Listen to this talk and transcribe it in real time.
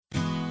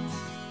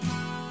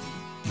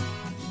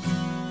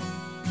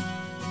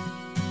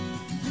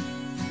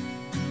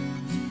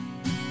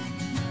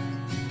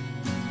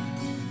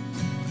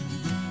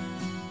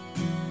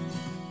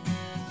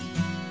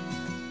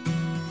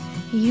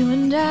You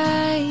and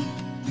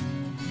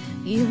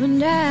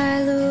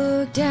I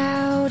looked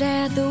out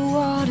at the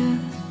water.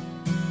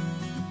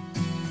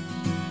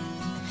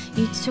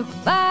 You took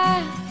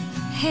my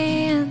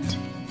hand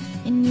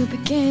and you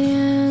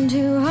began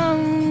to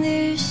hum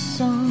this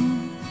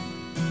song.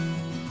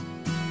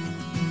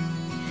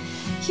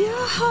 Your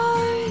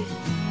heart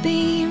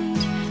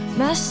beamed,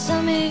 my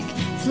stomach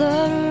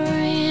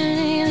fluttering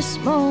in this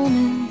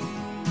moment.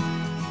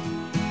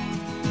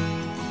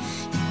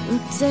 You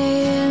looked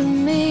at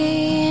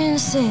me and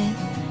said,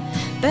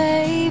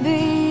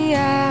 baby,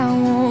 I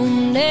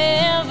won't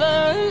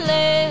ever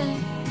let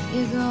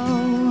you go.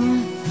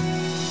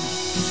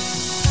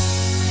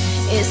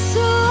 It's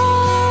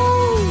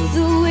all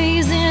the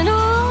ways and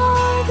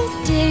all the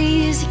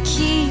days you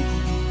keep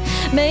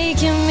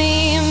making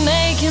me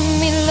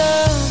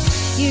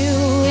love you.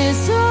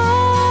 It's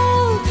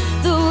all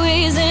the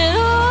ways and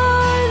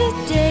all the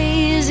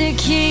days you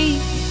keep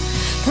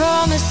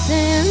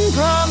promising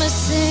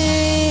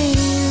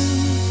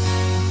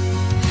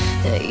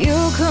that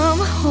you'll come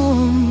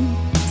home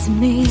to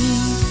me.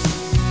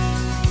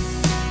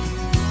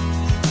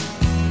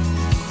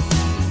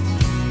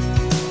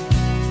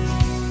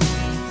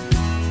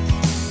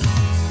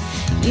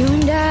 You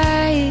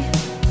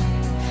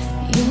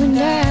and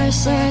I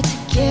sat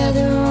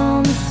together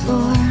on the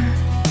floor.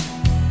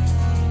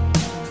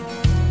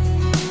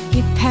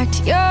 You packed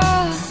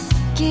your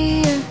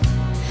gear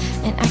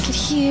and I could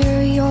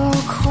hear your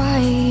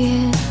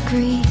quiet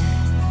grief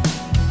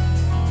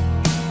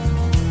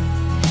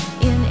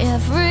in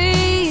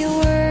every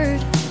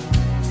word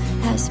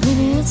as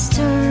minutes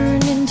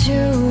turned into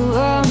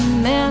a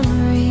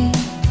memory.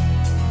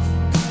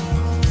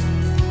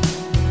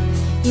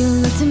 You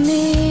looked at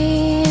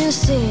me and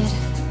said,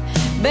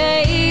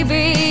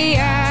 baby,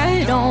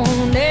 I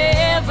don't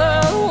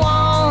ever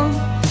want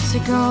to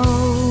go.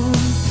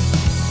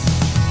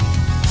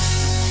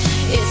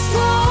 It's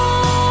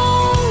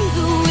all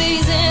the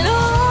ways and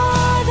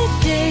all the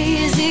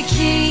days you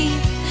keep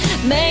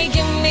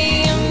making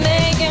me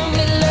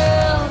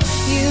love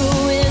you.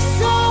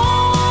 It's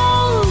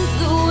all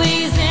the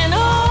ways and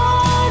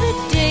all the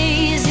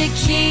days you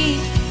keep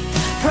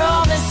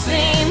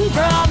promising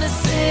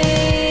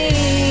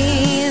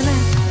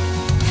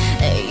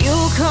that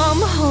you'll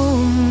come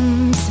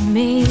home to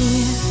me.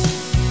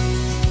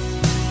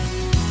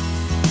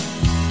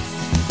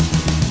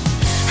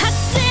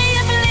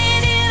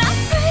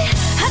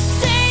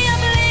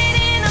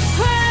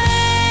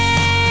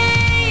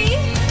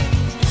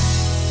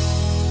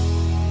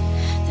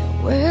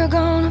 We're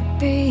gonna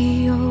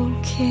be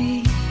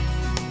okay.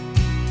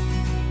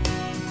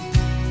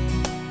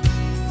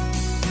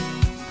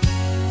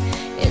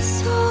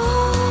 It's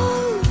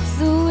all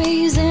the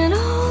ways and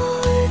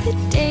all the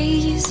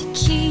days you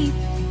keep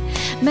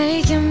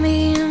making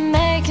me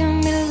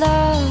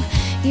love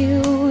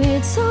you.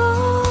 It's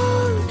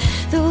all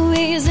the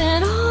ways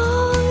and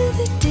all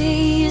the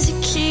days you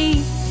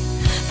keep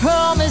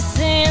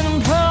promising.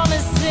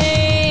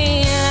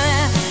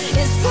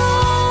 It's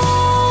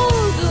all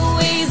the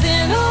ways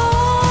and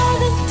all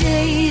the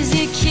days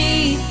you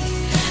keep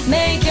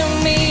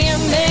making me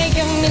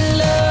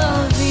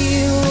love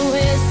you.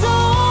 It's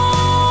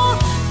all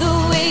the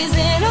ways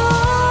and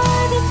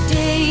all the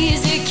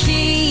days you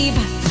keep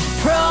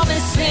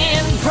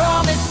promising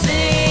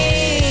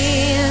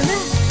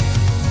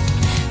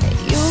that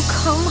you'll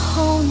come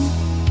home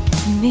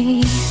to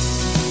me.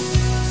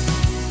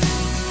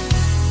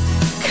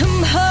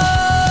 Come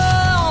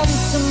home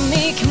to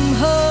me, come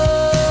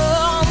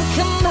home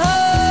to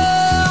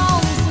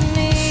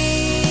me.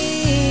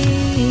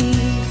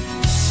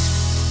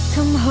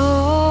 Come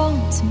home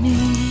to me.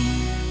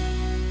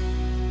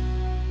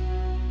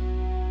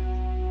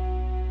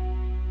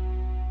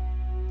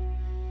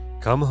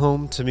 Come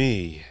Home to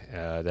Me.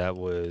 That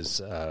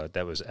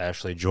was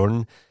Ashley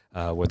Jordan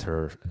with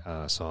her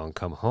song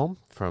 "Come Home"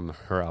 from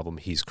her album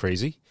 "He's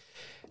Crazy."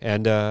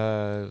 And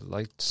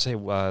like to say,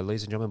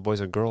 ladies and gentlemen,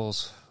 boys and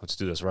girls, let's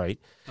do this right.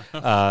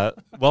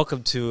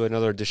 Welcome to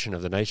another edition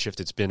of the Night Shift.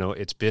 It's been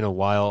a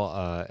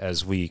while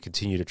as we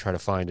continue to try to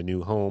find a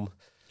new home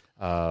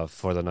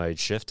for the Night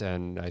Shift,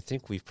 and I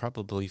think we've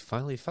probably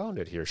finally found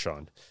it here,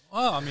 Sean.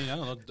 Well, I mean, I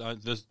don't know.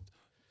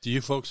 Do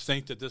you folks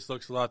think that this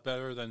looks a lot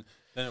better than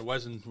it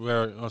wasn't?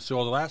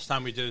 So the last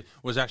time we did it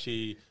was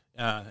actually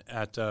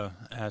at the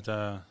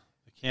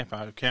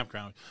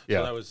campground.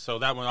 Yeah. So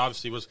that one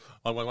obviously was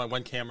a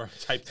one camera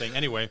type thing.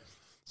 Anyway,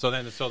 so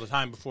the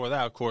time before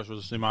that, of course,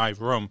 was in my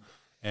room,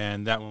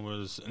 and that one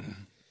was.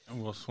 I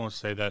just want to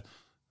say that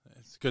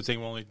it's a good thing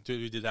we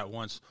did that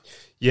once.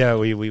 Yeah,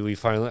 we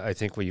finally, I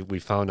think we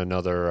found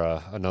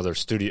another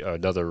studio,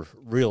 another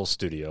real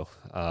studio.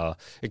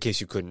 In case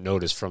you couldn't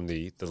notice from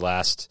the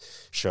last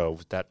show,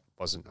 that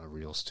wasn't a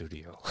real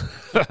studio.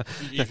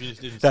 If you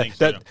didn't think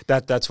so.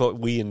 That's what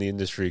we in the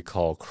industry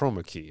call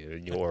chroma key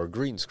or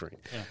green screen.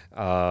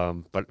 Yeah.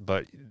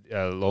 But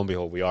lo and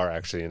behold, we are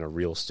actually in a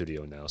real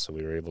studio now. So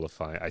we were able to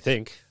find. I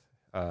think,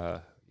 we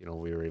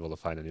were able to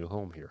find a new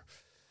home here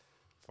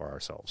for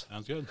ourselves.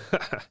 Sounds good.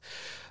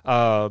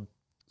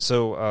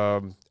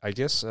 So I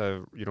guess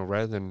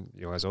rather than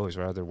as always,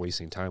 rather than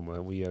wasting time,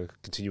 we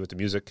continue with the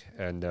music,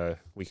 and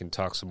we can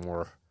talk some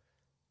more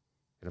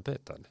in a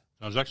bit. Then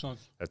Sounds excellent.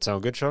 That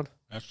sound good, Sean?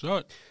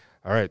 Excellent.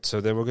 All right, so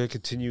then we're going to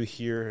continue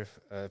here.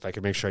 If I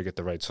can make sure I get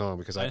the right song,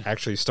 because I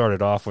actually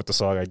started off with a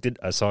song I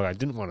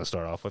didn't want to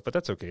start off with, but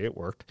that's okay. It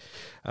worked,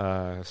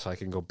 so I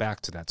can go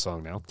back to that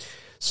song now.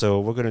 So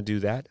we're going to do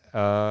that,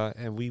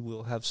 and we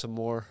will have some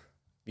more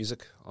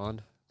music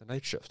on the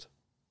night shift.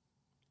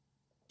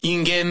 You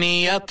can get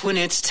me up when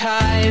it's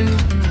time.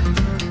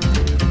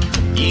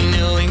 You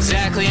know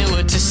exactly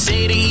what to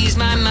say to ease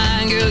my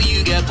mind, girl.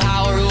 You got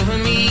power over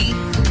me,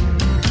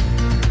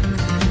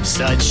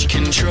 such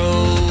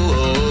control.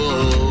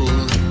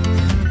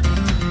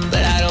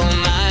 But I don't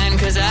mind,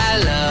 'cause I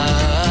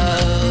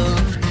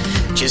love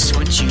just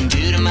what you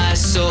do to my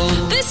soul.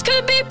 This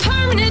could be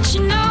permanent,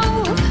 you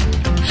know.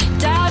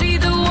 Doubt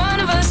either one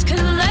of us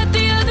could let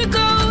the other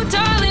go.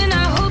 Darling,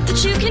 I hope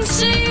that you can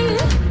see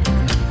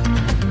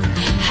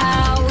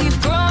how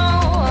we've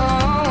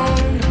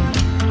grown.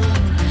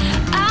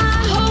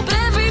 I hope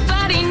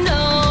everybody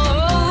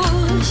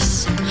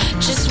knows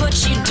just what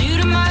you do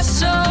to my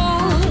soul.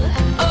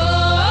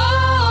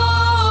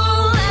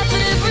 Oh, laugh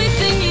at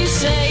everything you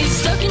say,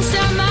 stuck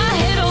inside my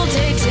head all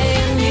day,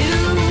 damn you.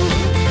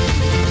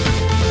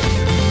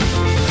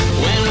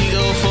 When we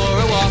go for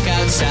a walk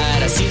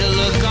outside, I see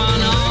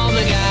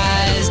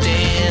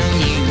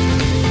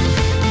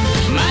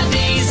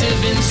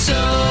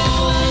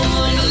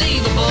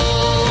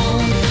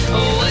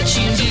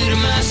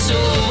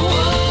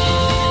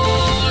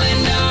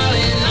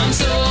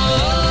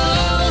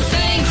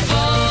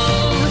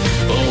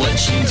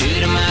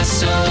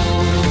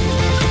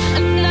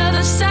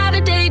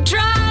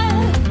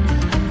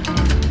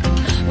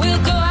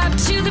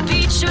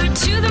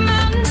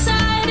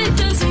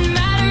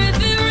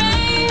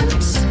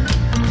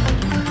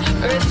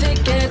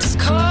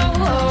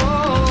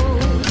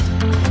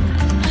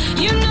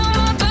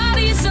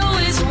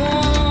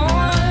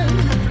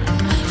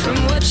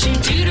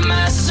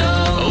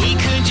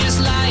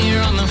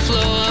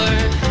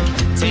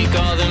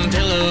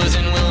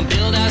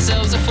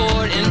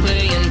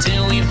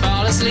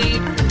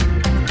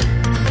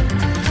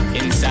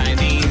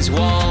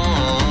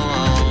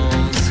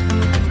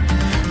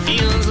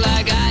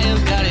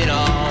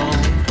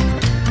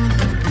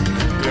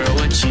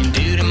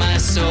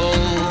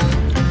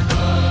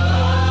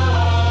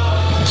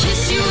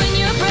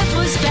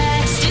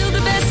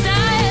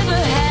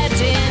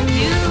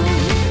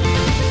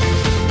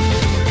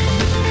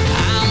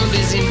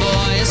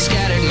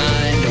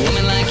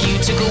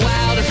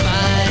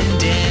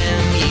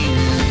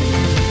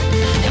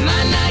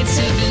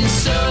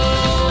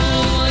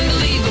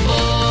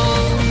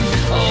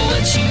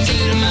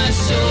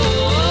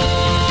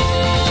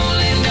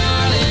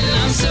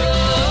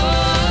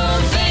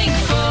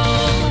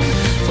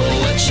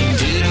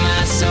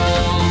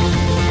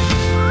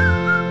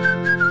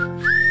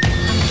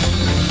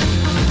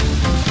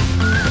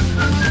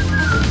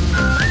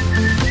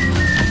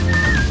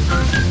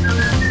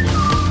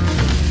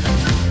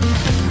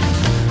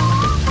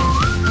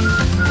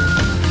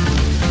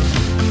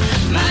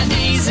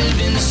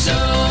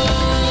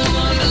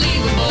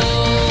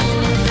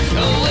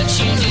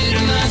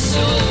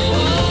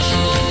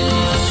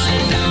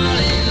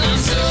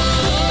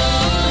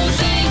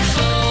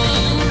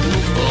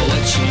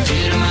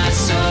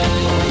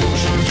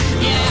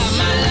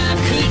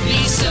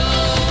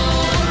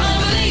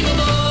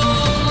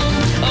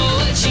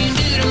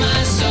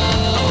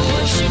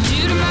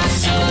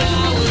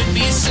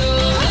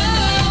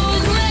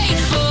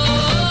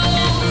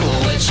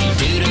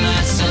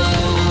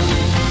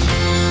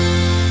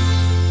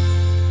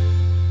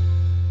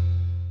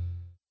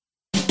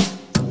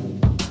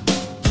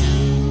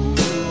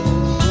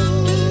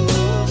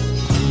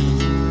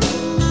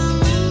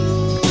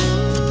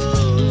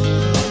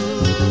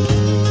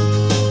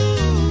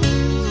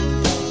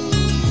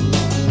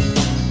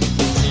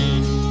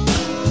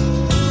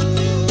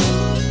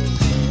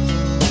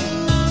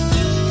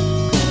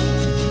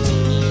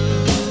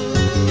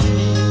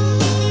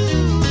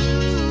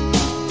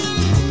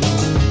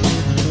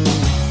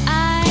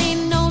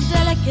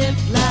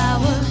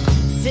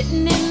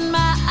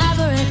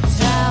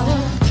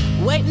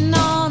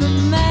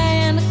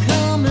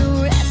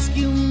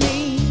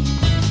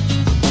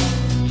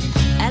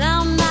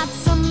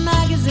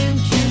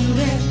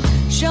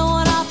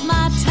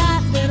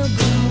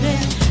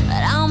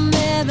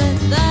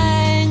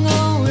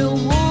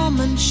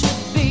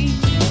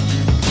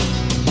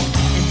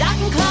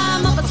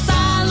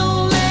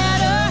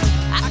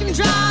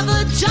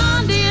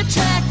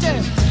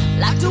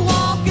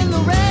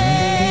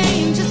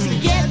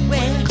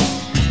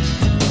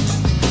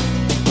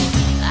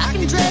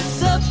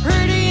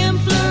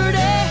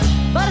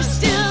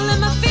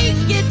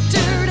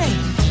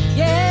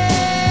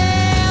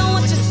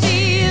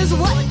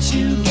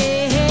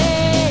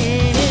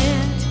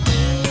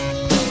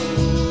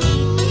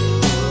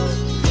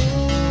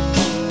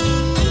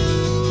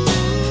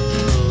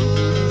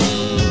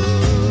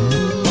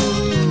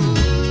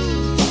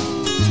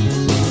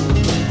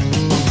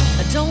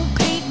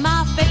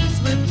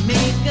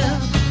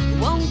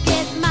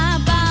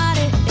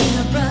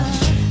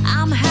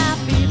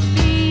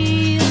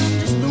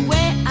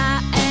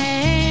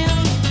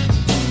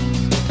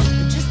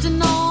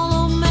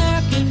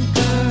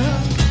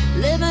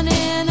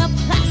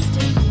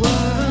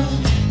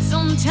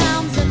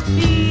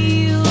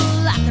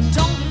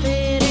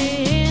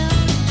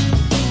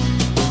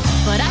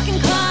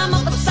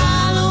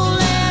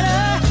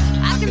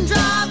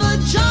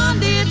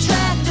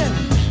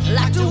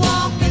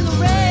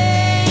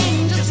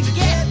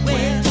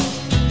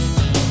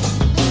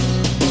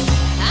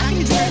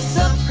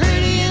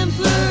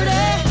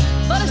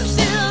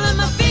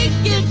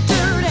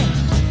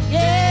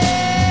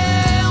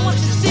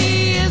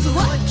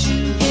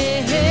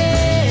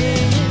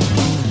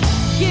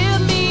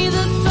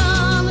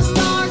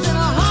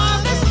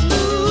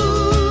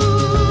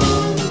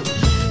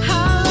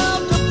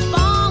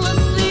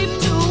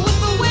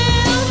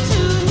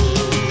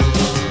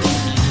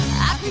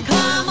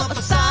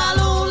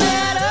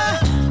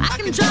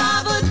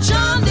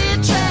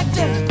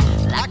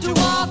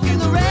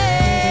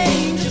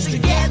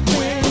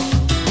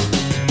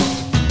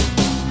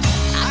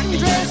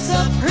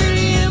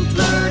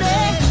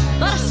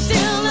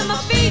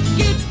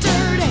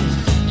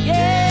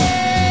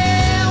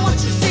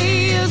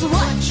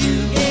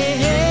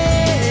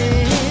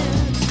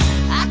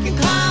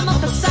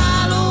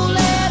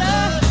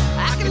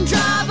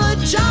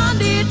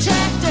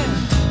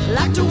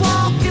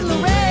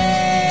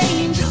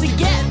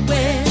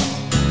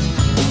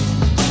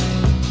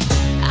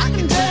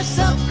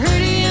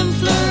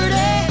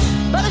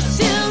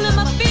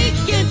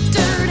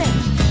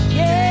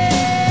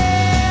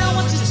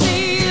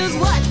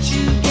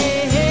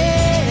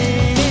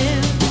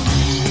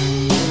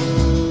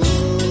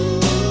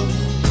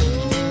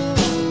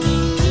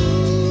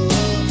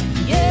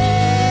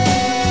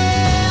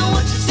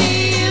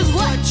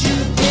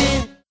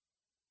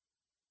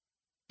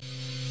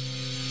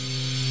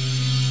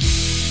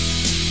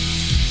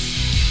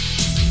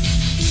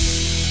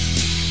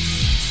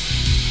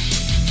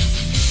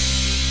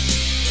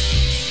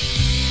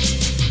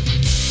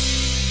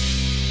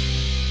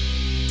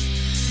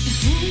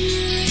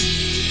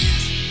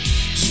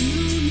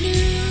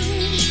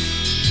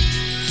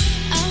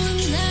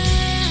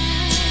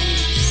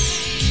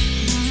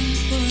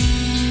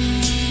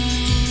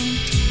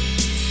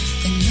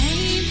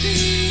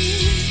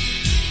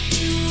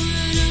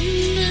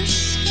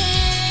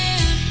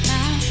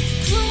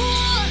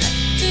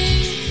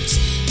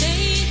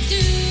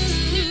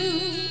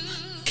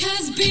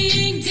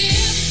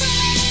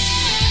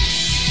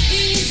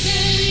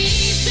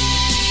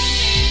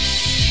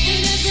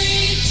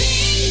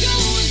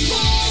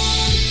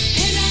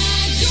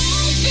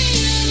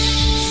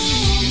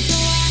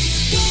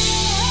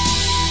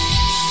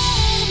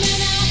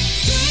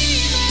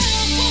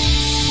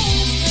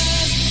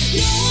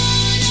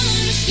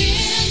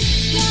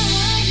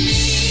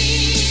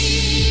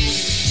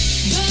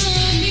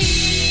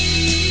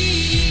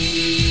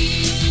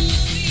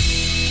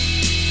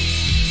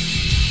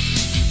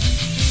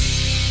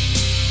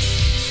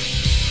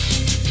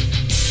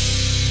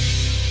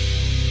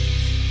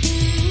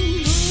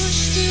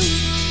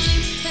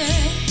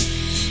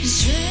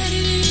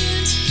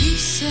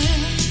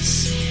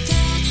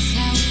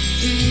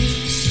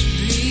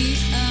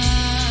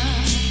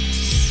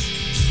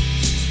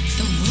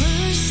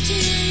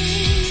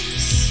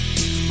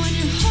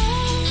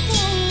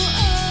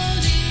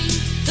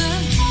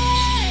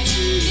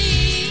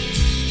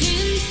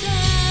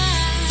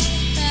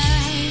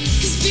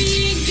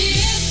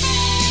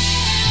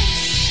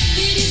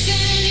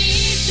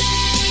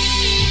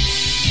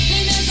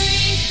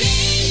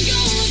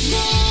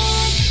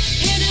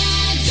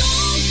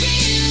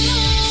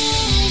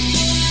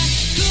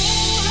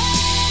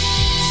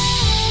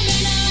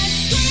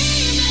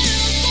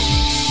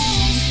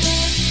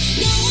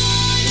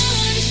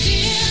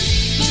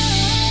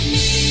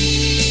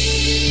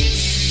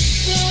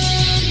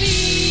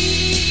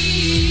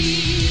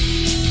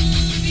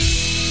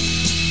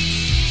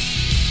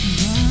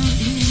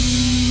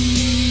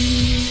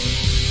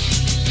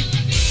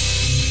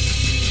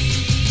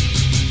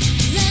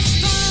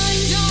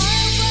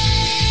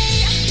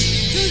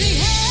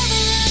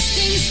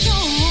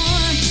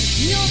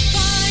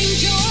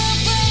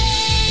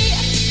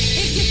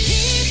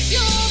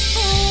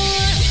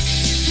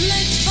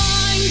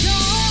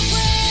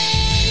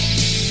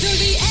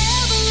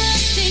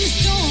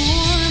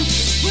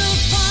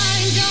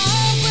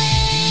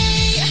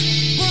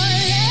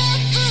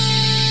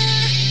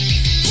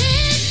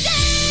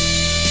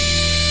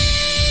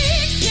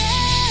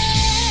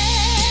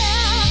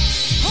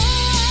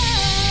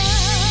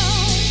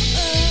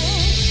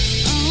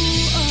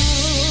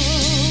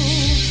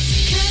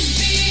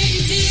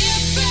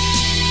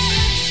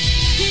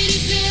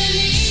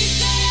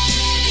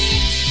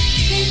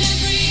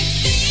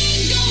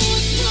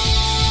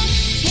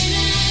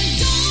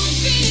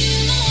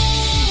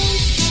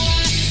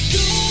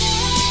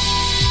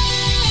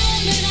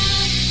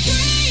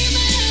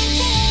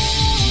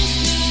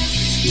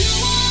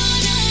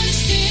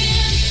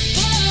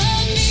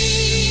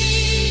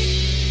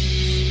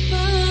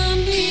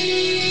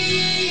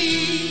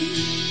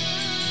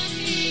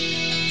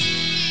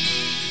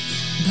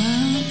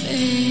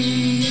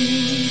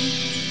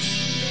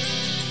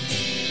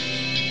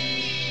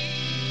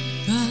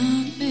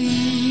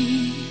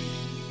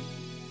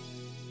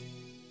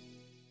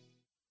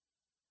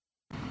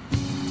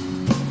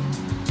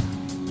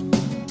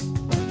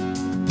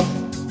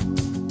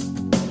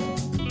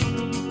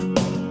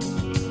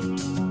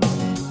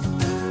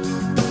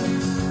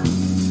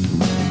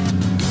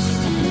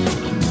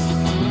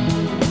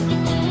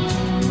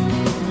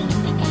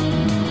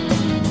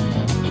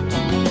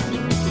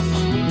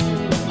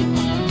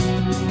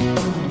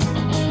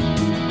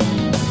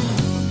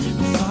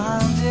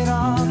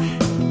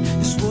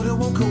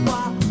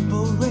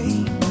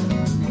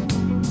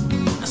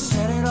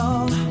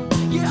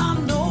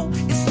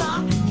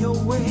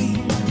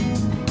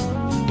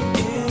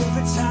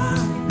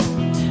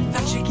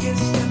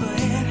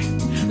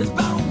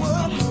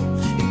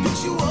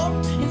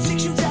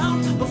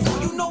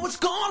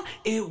gone,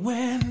 it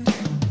went.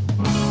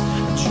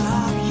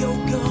 Drop your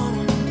gun,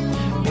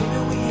 baby,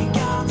 we ain't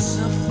got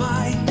to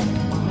fight.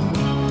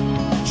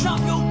 Drop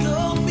your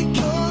gun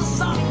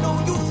because I know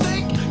you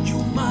think you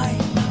might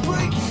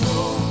break it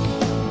off.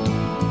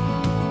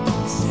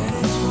 Said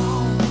it's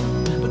wrong,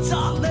 but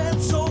darling,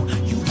 told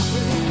you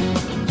fair.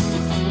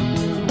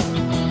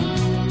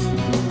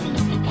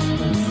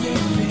 We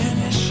ain't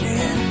finished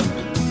yet.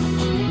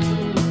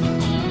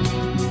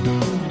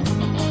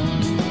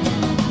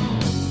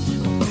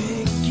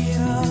 Pick it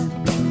up.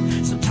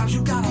 Sometimes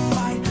you gotta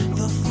fight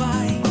the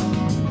fight.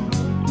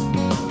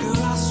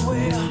 Girl, I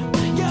swear,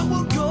 yeah,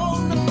 we're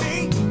gonna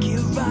make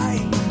it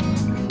right.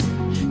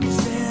 'Cause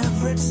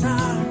every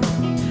time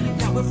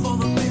that we're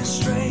falling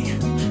astray,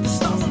 the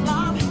stars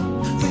align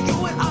for you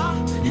and I,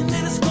 and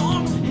then it's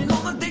gone, and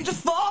all the things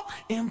just fall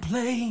in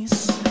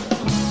place.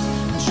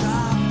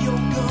 Drop your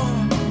gun,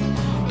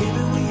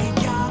 baby, we ain't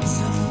got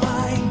to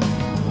fight.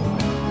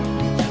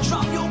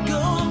 Drop your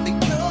gun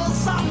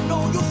because I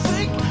know you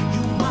think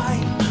you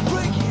might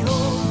break it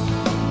off.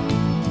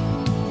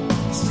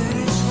 Said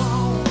it's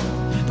wrong,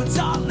 but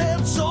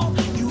darling, told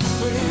you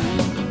fair.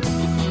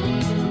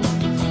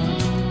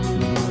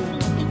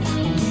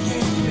 We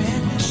ain't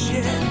finished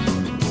yet.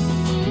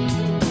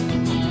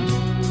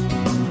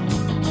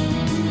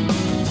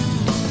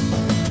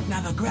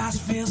 Now the grass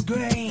feels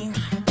green.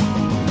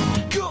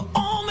 You're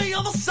on the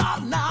other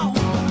side now.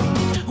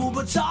 Oh,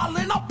 but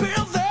darling, I've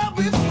been there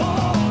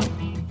before.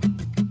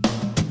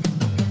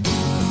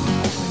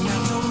 Now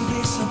don't be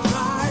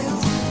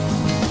surprised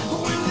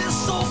when this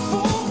soul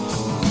fool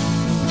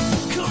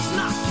comes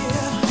knocking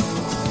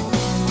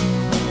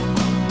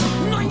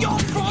on your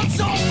front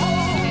door.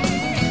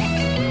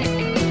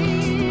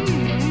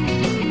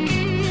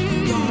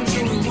 Gonna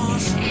do it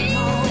once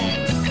more.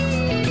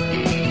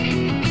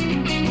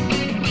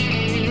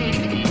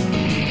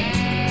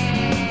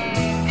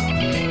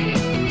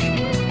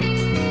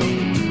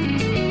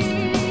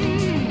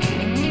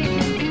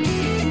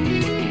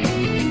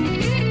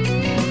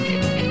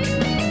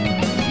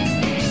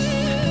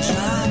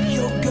 Drop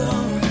your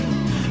gun,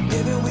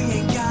 baby, we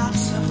ain't got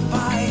to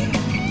fight.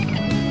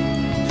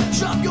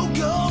 Drop your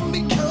gun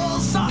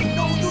because I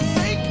know you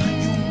think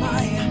you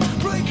might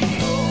break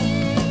it off.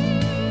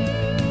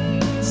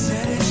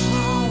 Said it's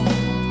wrong,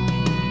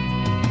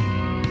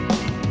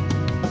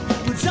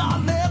 but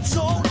darling,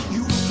 told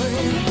you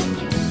fair.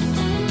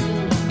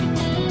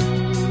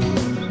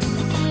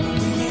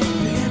 We ain't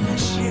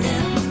finished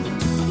yet.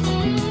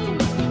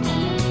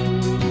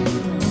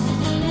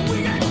 We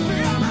ain't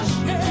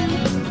finished yet.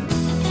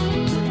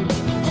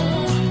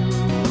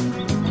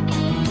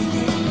 We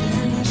ain't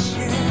finished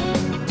yet.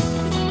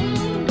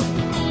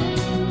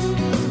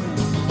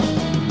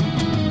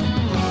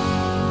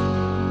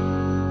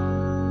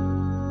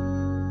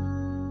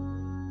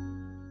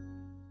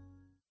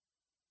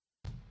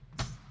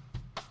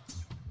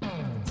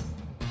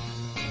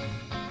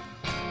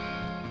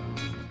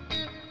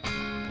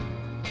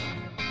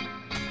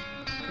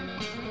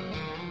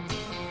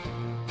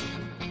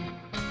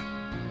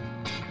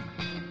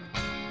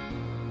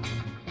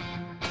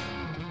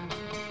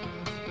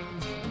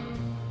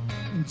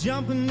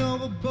 Jumping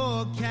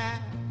overboard,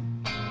 cat,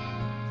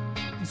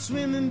 and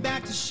swimming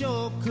back to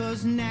shore,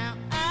 'cause now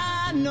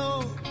I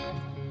know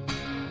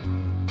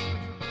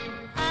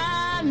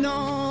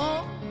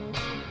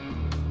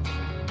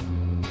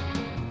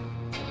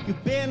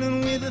you're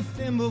bailing with a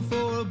thimble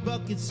for a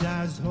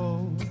bucket-sized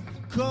hole,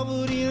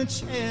 covered in a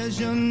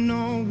treasure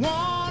no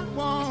one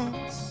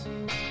wants.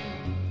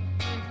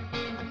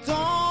 I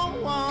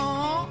don't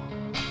want.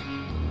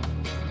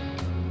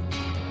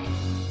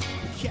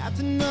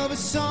 Captain of a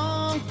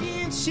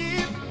sunken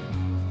ship,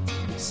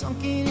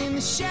 sunken in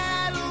the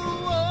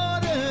shallow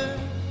water,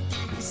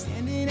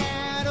 standing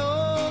out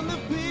on the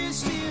bridge,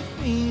 still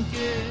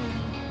thinking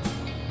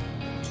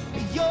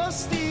you're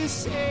still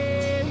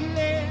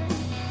sailing.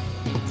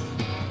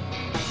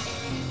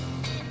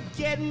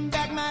 Getting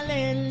back my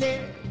land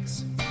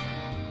legs,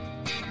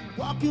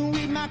 walking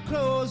with my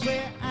clothes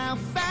where I'll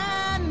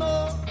find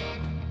more.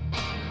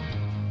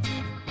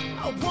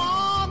 I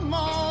want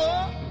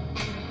more.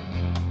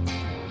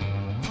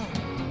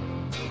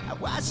 I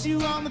watched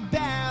you on the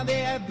bow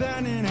there,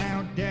 burning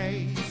out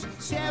days,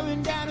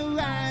 staring down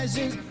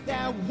horizons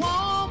that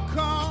won't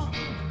come,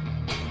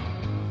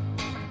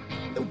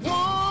 that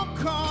won't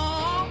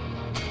come.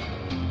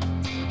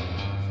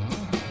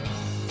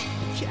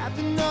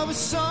 Captain of a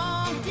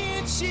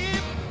sunken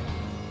ship,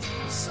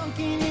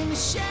 sunken in the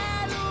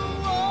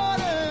shallow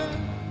water,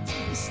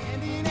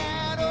 standing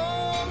out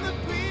on the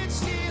bridge,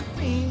 still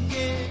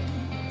thinking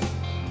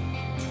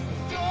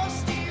you're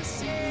still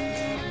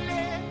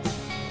sailing.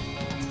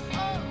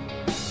 Oh.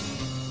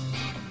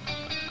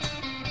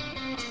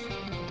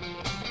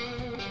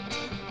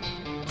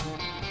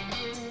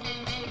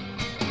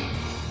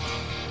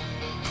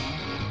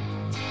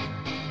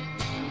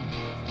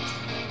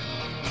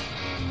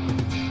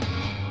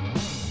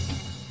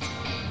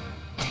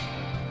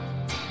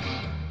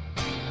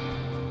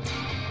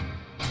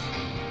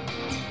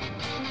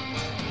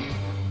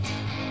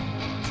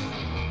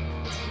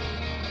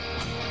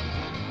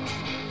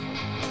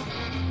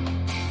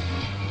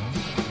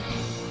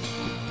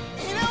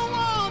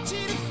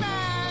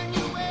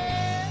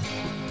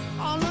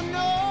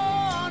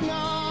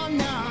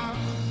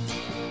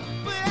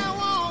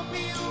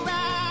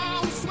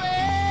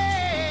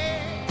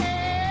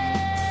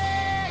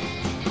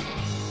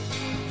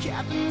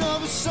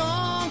 of a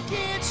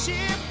sunken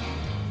ship,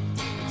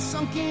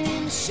 sunken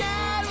in the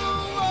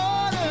shallow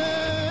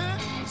water,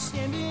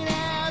 standing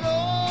out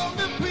on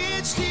the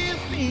bridge, still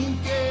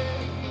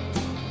thinking.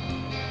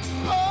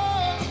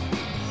 Oh,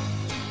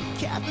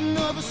 captain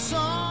of a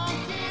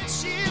sunken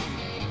ship,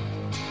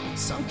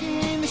 sunken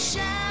in the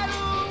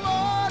shallow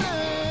water,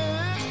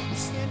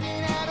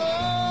 standing out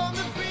on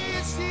the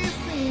bridge, still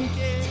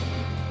thinking.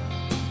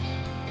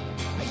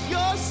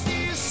 You're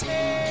still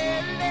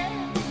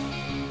sailing.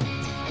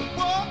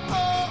 Whoa.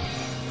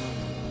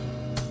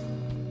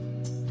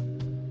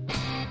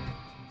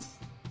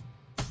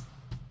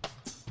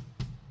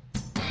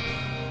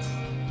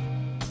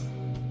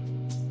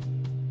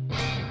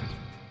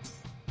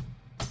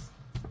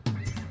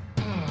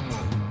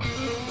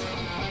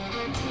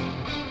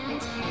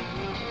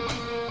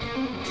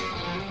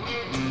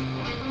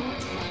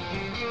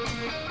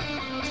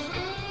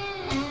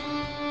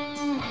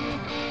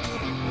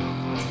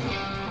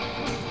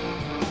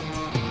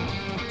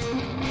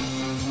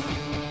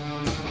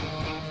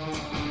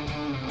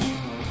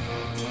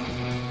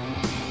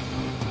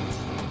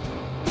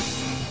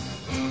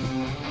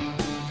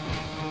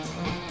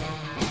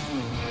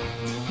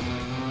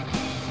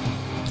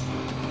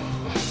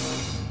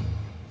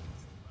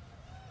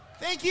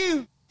 Thank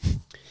you.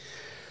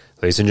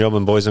 Ladies and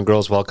gentlemen, boys and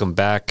girls, welcome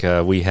back.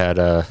 We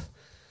had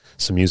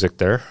some music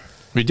there.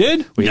 We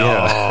did?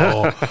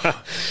 No.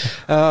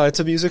 It's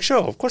a music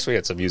show. Of course we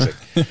had some music.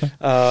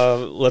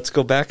 Let's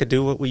go back and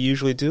do what we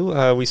usually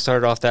do. We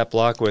started off that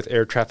block with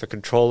Air Traffic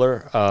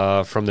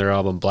Controller from their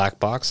album Black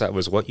Box. That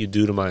was What You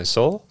Do to My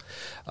Soul.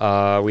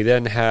 We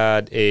then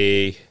had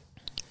I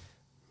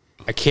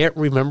can't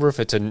remember if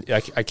it's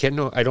I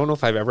don't know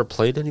if I've ever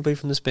played anybody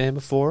from this band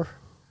before.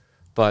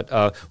 But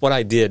what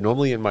I did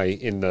normally in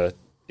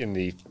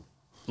the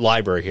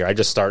library here, I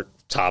just start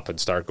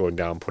going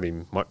down,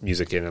 putting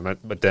music in.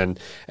 But then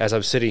as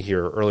I'm sitting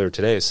here earlier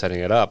today,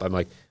 setting it up, I'm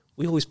like,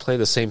 we always play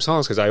the same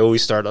songs because I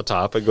always start at the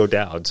top and go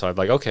down. So I'm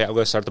like, okay, I'm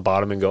going to start at the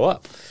bottom and go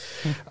up.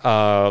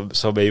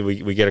 So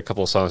maybe we get a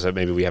couple of songs that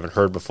maybe we haven't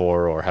heard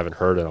before or haven't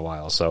heard in a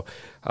while. So,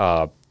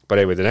 but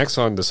anyway, the next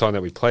song, the song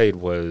that we played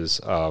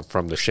was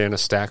from the Shanna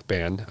Stack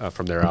Band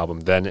from their album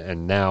Then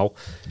and Now,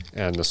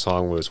 and the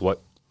song was What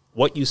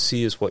You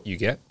See Is What You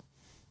Get.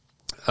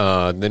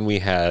 Then we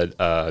had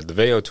the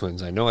Veo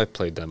Twins. I know I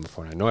played them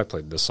before, and I know I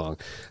played this song.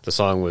 The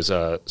song was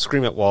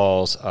Scream at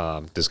Walls,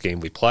 This Game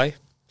We Play.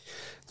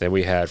 Then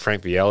we had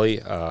Frank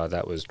Vielli.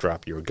 That was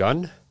Drop Your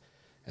Gun.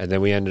 And then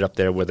we ended up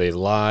there with a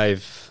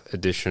live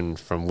edition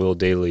from Will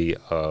Daly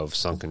of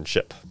Sunken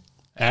Ship.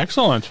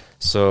 Excellent.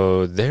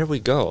 So there we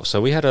go. So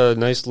we had a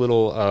nice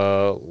little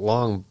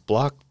long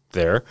block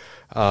there.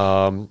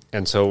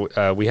 And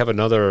so we have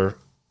another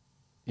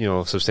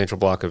substantial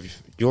block of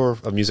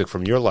music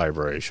from your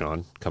library,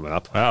 Sean, coming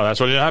up. Wow, that's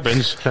what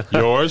happens.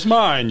 Yours,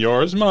 mine,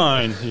 yours,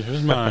 mine,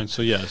 yours, mine.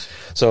 So, yes.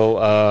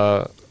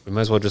 So we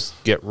might as well just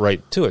get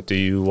right to it. Do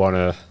you want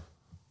to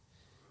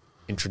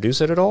introduce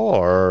it at all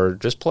or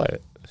just play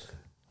it?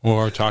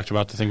 Or talked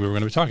about the thing we were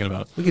going to be talking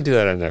about. We can do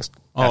that in the next.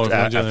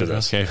 After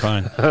this. Okay,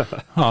 fine.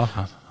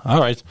 All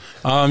right.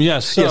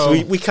 Yes. So,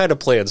 yes, we kind of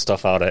plan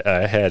stuff out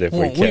ahead if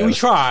we can. We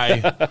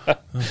try.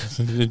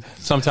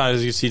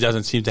 Sometimes you see it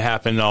doesn't seem to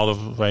happen all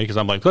the way because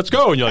I'm like, let's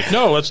go. And you're like,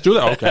 no, let's do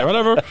that. Okay,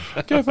 whatever.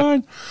 Okay,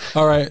 fine.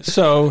 All right.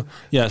 So,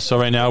 so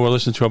right now we're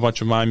listening to a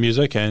bunch of my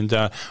music. And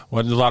some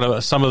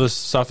of the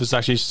stuff is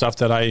actually stuff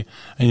that I,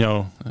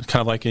 kind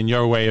of like in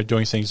your way of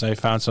doing things, I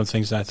found some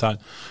things that I thought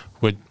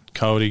would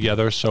go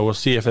together. So we'll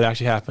see if it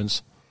actually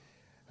happens.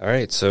 All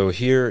right. So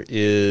here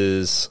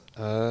is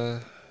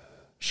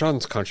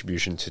Sean's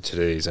contribution to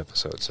today's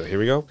episode. So here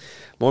we go.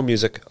 More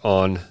music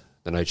on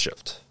The Night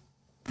Shift.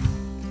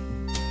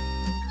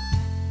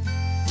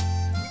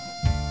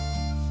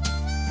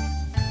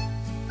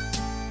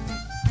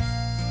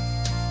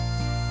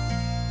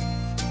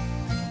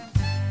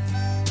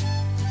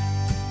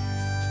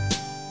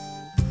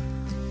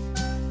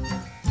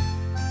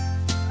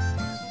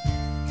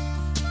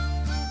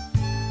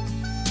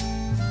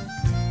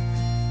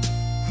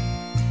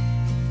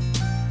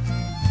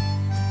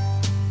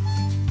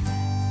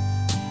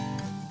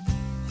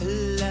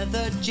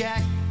 Leather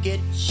jacket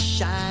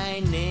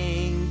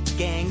shining,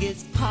 gang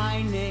is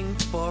pining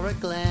for a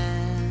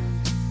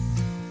glance.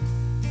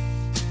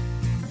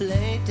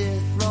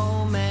 Latest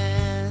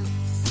romance,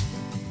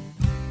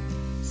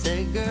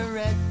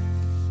 cigarette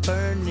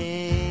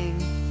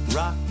burning,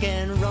 rock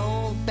and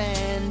roll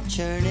band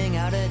churning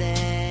out a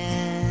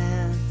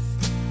dance.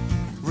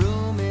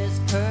 Room is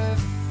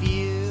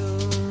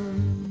perfume,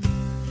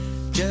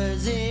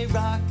 Jersey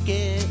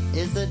Rocket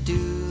is a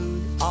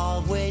dude,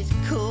 always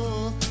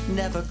cool,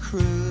 never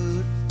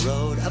crude.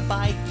 Rode a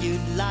bike you'd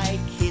like,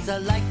 he's a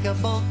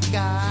likable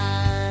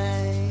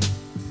guy.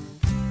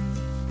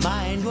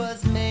 Mind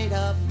was made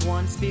up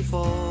once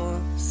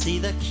before, see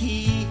the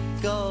key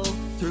go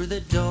through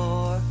the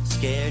door.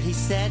 Scared he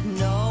said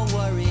no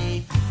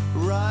worry,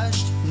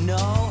 rushed no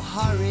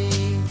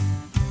hurry.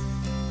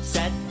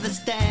 Set the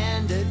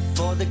standard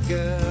for the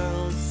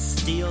girls,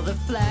 steal the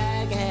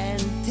flag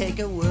and take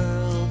a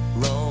whirl.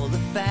 Roll the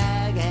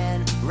fag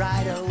and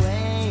right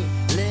away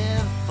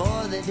live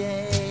for the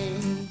day.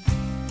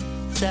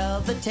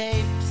 Sell the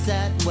tapes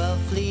at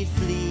Wellfleet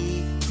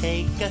Flea.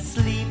 Take a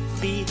sleep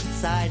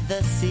beside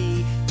the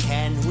sea.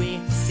 Can we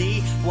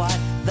see what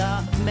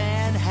the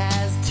man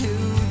has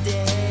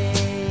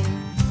today?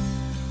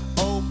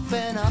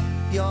 Open up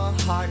your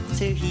heart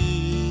to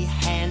he.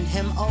 Hand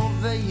him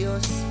over your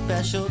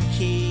special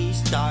key.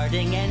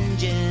 Starting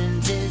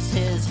engines is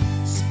his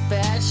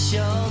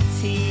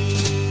specialty.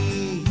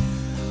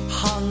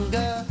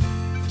 Hunger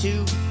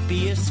to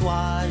be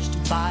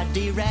assuaged,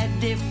 body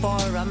ready for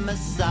a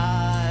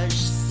massage.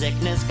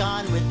 Sickness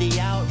gone with the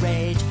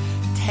outrage.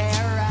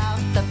 Tear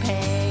out the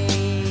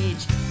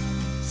page.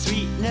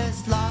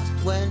 Sweetness lost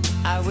when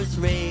I was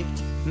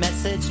raped.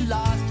 Message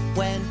lost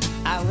when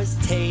I was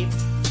taped.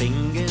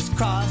 Fingers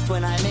crossed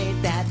when I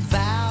made that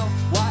vow.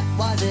 What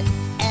was it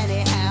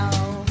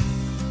anyhow?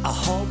 I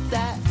hope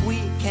that we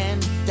can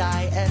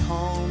die at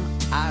home.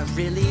 I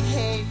really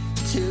hate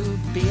to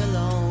be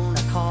alone.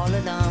 I call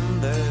a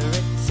number,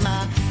 it's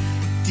my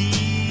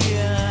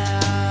dear.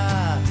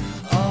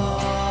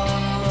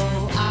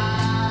 Oh,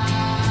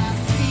 I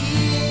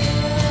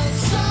feel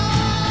so.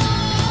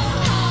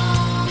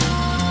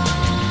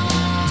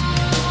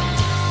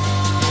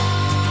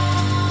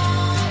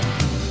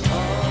 Oh,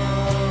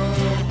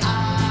 I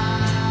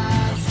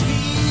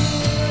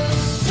feel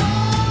so.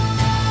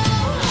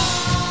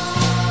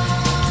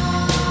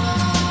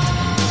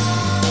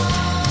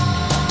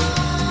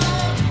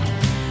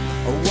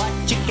 What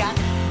you got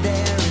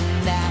there in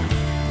that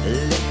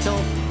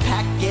little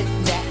packet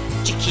that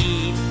you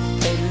keep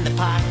in the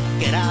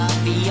pocket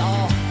of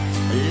your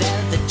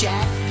leather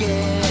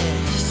jacket?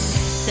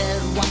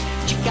 Said what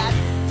you got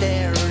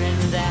there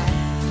in that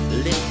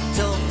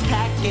little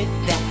packet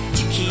that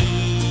you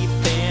keep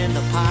in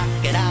the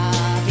pocket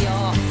of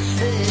your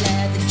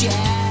leather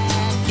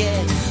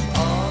jacket?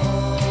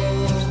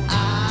 Oh, I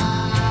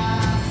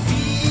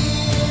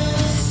feel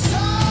so.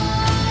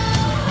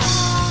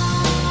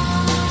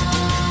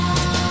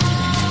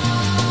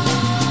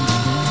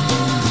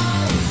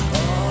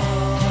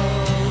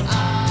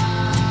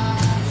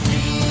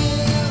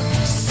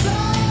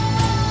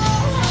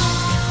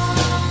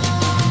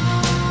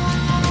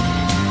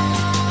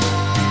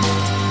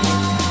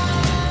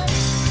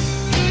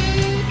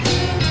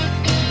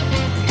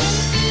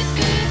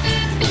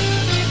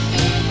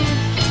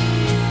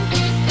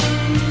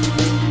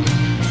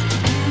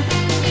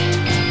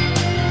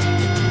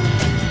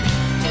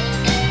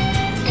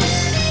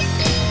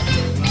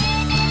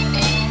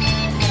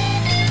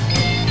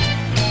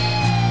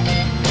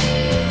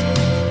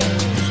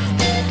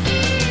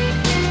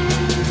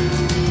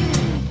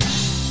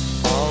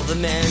 All the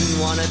men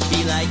wanna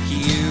be like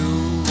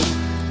you.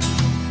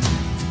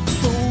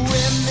 The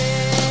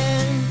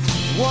women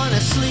wanna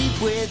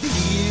sleep with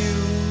you.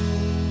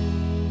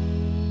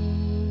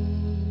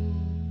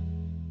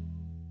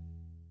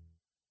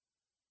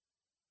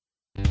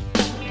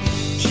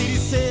 Kitty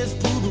says,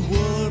 pull the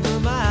wool over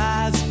my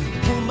eyes,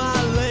 pull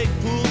my leg,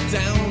 pull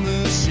down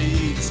the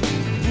sheets,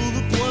 pull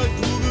the plug,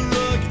 pull the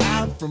rug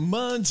out from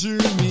under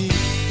me.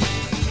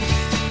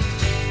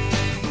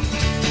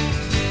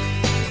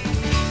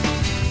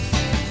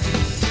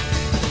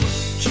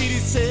 Kitty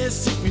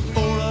says, take me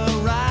for a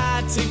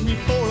ride, take me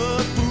for a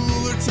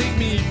fool, or take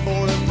me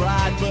for a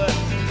bride, but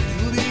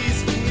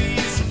please,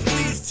 please,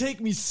 please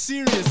take me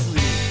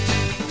seriously.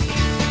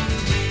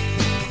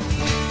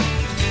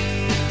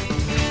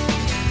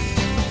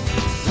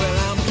 Well,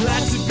 I'm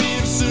glad to be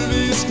of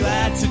service,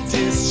 glad to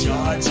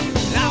discharge.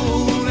 And I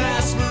won't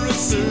ask for a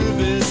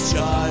service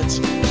charge.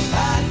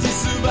 I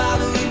disavow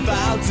her and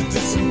vow to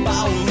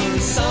disembowel her.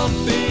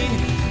 Something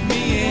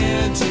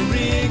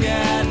meandering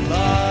at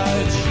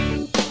large.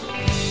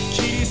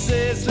 Kitty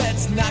says,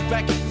 let's knock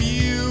back a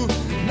few.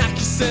 Knock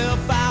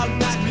yourself out,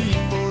 knock me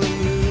for a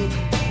loop.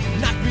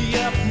 Knock me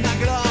up,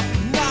 knock it off,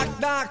 knock,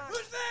 knock.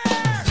 Who's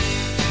there?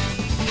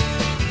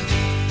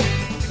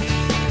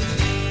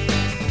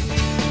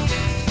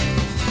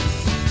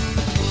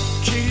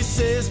 Kitty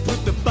says,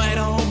 put the bite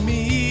on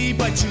me.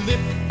 Bite your lip,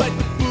 bite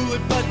the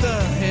bullet, bite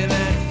the hand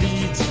that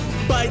feeds.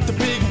 Bite the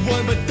big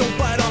one, but don't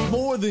bite on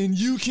more than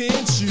you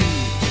can chew.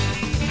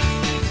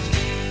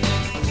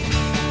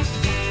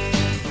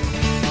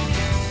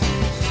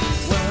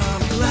 Well,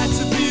 I'm glad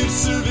to be of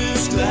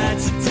service, glad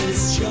to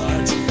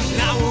discharge.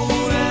 And I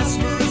won't ask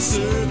for a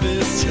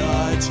service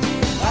charge.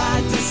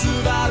 I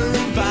disavow her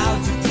and vow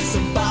to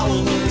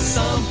disembowel her.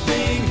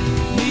 Something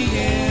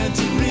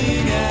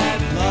meandering at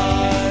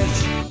large.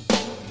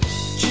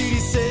 Kitty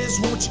says,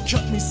 won't you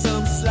cut me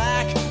some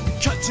slack?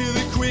 Cut to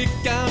the quick,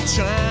 I'm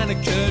trying to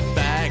cut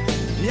back.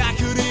 Yeah, I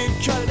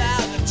couldn't cut it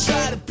out, I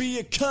try to be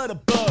a cut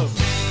above.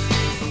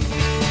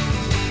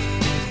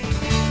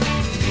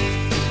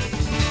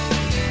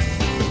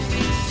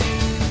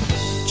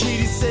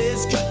 Kitty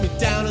says, cut me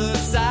down to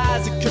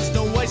size. It cuts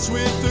no ice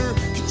with her.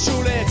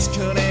 Control that's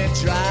cut and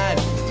dried.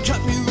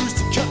 Cut me loose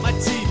to cut my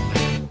teeth.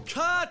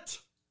 Cut!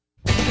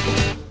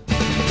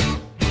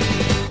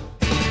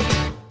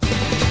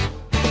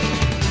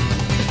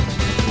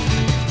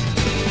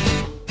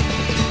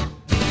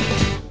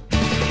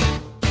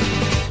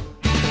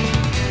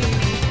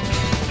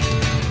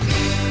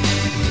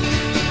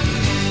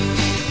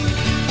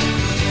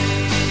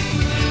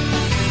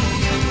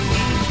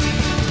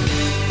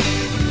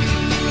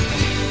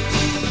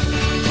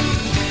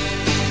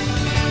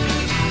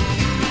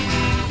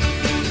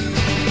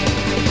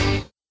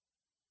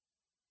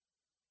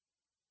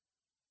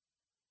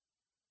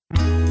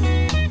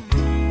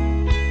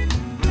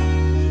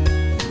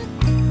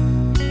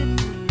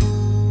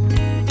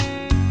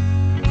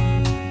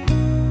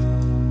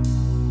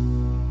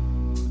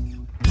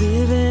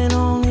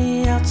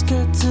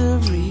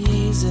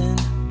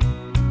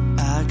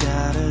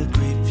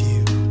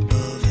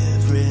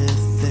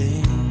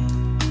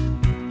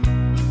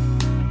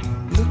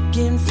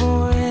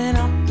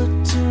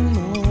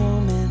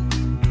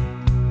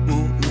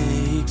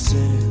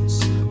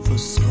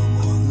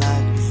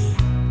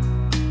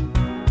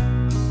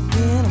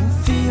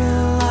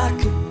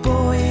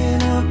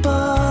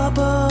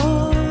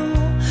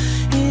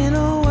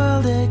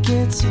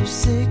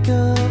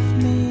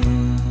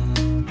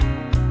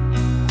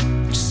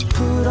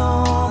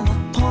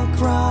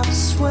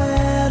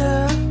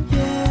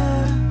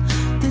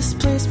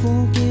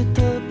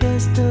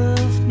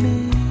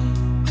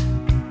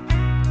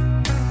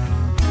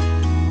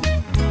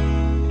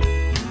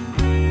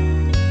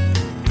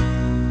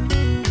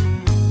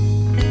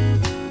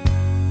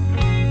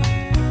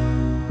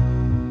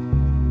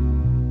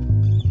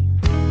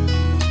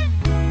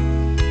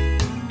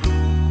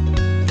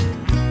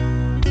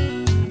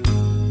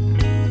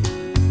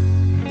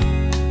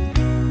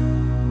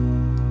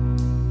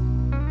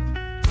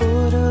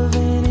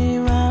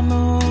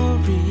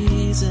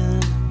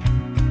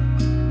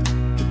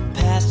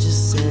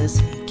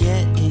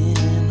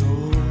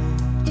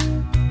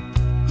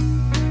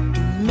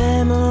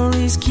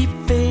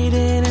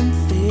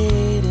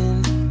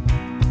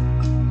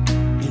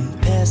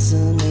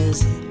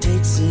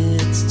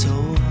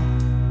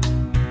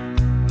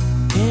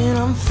 And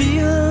I'm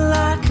feeling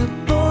like a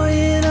boy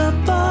in a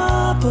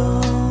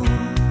bubble,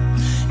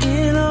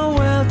 in a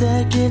world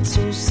that gets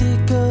so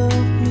sick of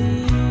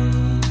me.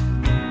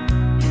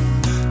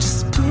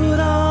 Just put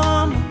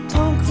on a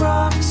punk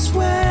rock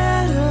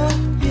sweater,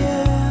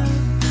 yeah.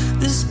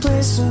 This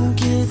place won't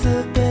get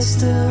the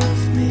best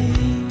of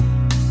me.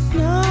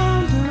 No,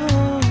 no.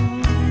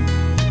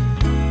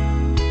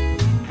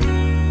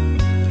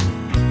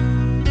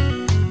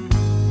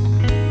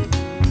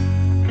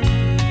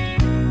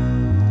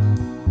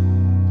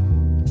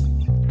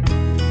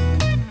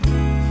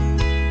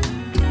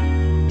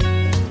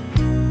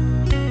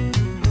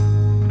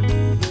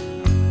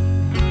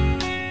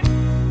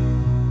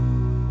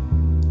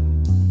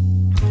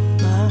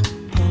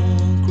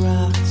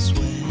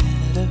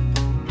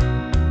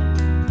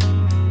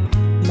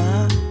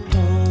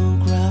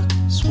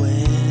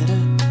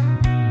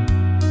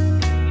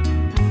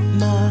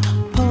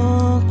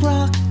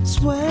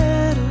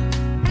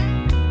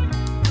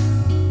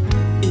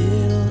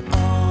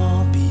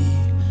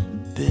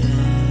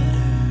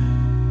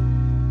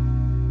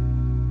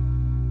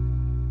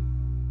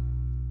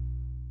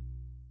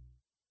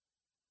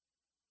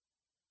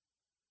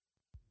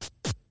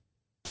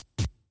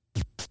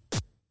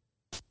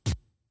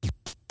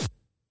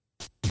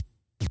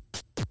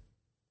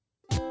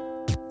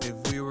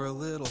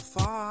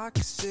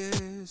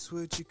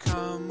 Would you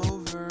come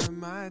over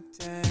my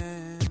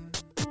den?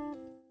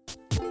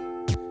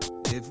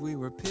 If we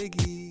were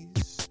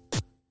piggies,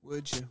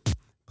 would you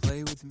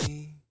play with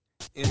me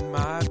in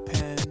my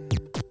pen?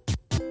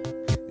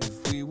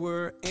 If we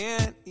were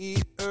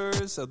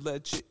anteaters, I'd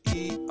let you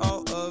eat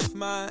all of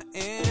my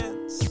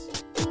ants.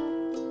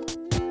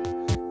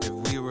 If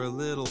we were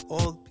little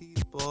old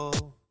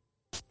people,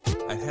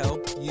 I'd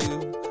help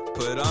you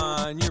put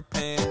on your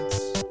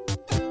pants.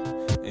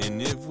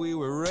 And if we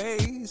were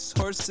race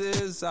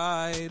horses,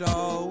 I'd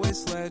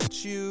always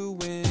let you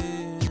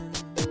win.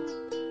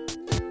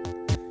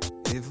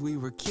 If we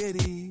were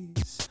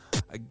kitties,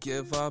 I'd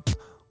give up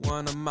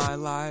one of my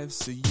lives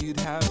so you'd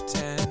have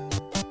 10.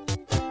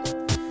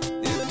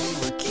 If we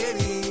were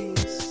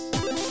kitties,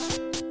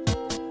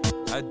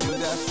 I'd do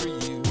that for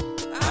you.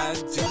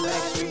 I'd do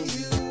that for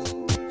you.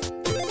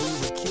 If we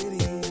were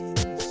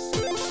kitties,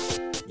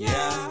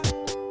 yeah.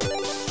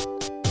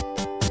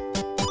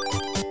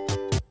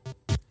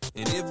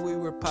 And if we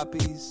were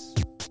puppies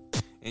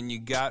and you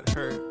got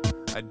hurt,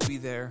 I'd be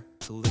there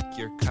to lick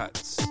your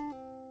cuts.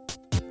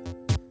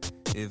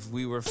 If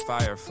we were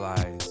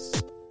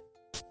fireflies,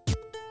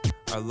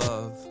 our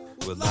love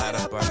would light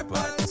up our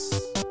butts.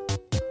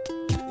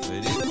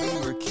 But if we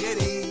were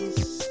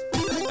kitties,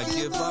 I'd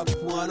give up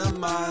one of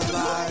my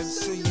lives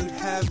so you'd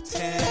have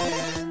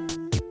 10.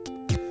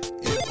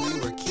 If we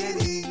were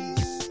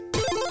kitties,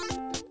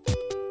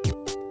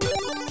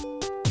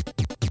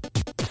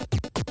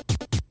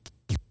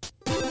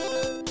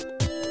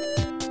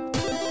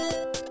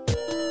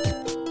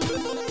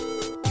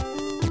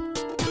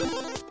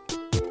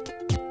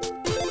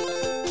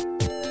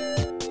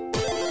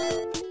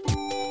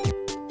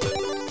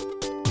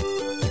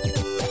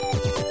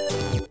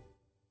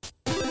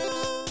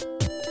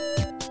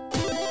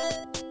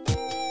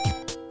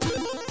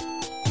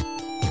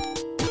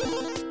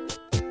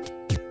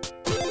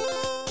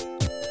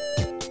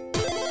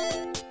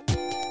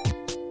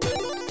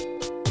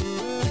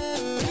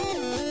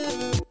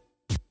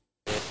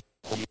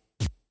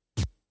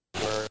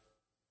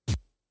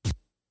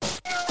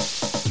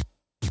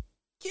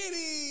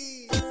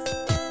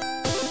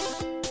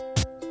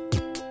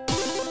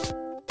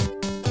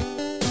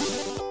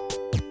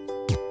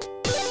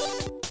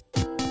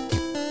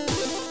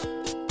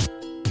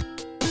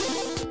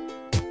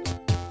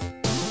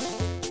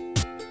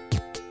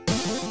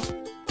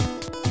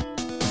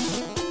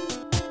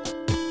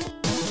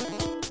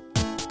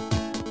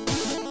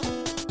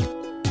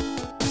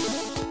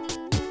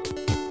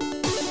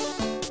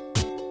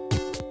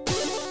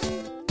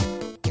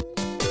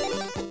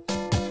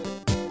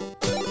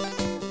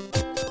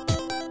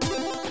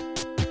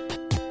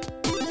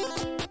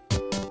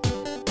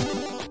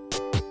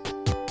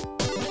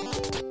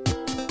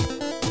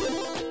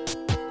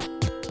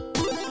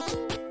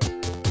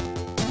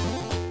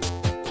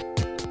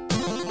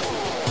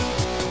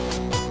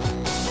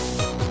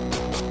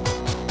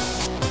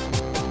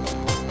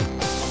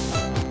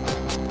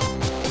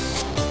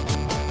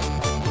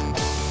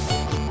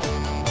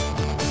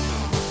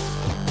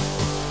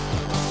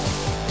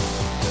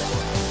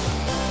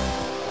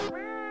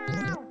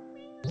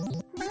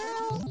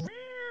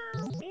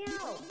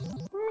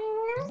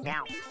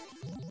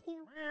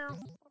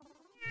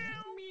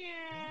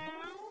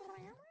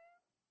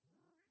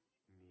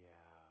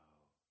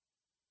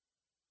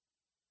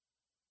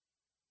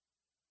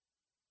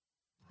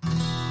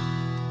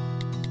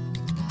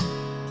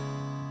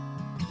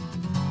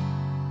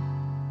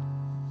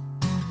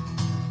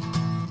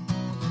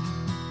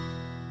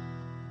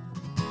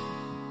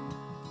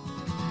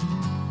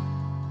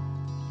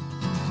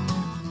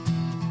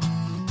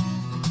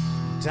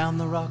 Down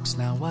the rocks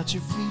now, watch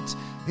your feet.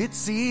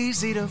 It's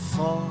easy to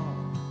fall.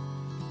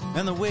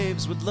 and the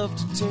waves would love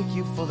to take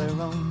you for their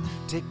own.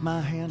 Take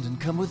my hand and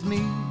come with me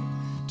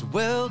to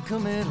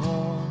welcome it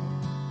all.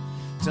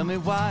 Tell me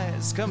why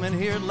is coming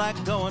here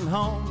like going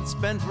home? It's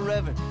been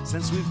forever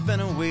since we've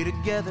been away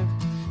together,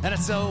 and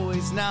it's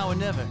always now or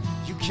never.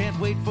 You can't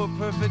wait for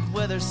perfect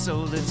weather, so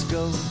let's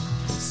go.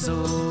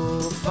 So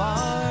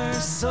far,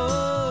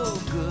 so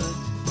good.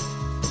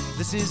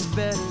 This is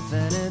better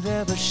than it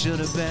ever should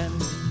have been.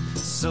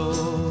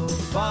 So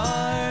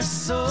far,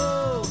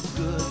 so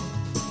good.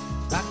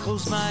 I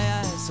close my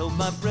eyes, hold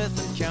my breath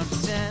and count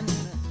to 10.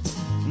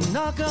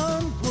 Knock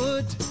on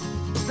wood,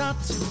 not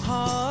too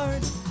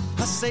hard.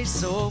 I say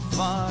so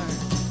far,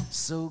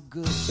 so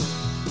good.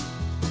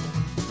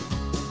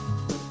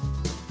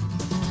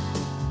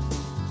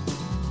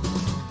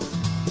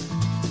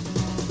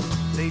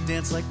 They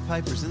dance like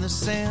pipers in the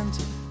sand,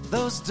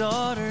 those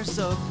daughters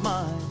of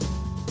mine.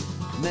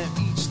 And they're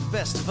each the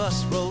best of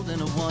us rolled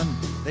into one.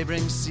 They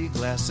bring sea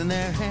glass in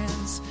their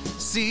hands,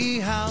 see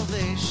how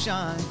they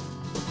shine.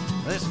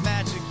 There's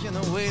magic in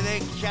the way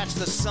they catch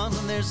the sun,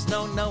 and there's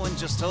no knowing,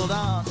 just hold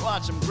on,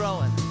 watch them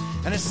growing.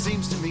 And it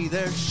seems to me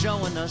they're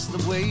showing us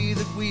the way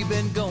that we've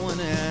been going,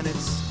 and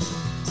it's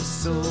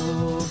so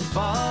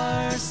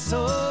far,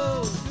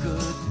 so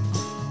good.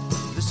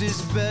 This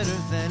is better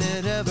than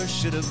it ever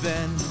should have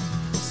been.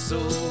 So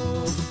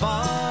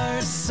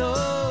far, so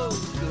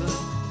good.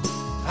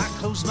 I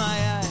close my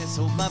eyes,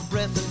 hold my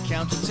breath and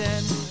count to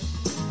 10.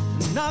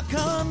 Knock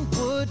on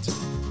wood,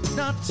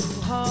 not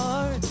too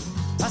hard.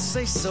 I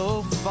say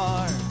so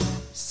far,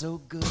 so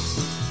good.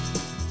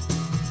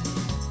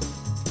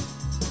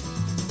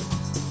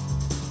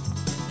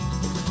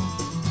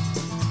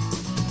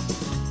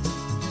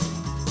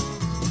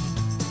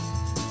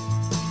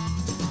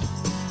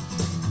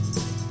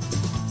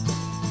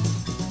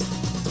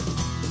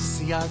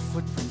 See our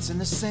footprints in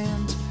the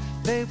sand,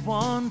 they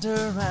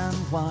wander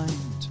and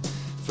wind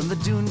from the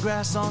dune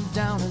grass on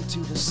down into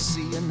the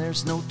sea, and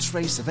there's no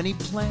trace of any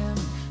plan,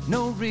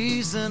 no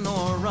reason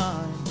or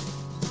rhyme.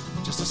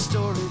 Just a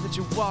story that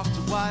you walked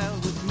a while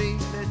with me,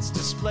 and it's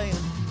displaying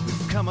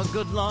we've come a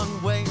good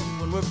long way.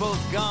 And when we're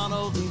both gone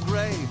old and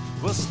gray,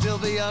 we'll still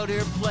be out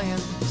here playing,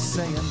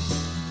 saying,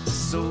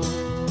 so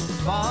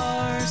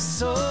far,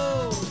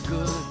 so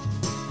good.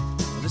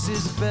 This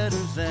is better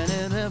than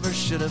it ever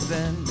should have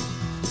been.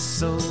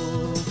 So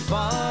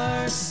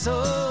far,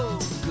 so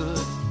good.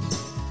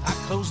 I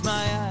close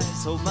my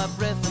eyes, hold my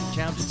breath and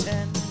count to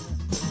 10.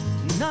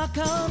 Knock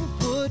on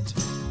wood,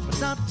 but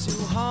not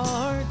too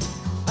hard.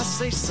 I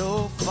say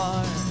so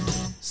far,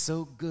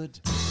 so good.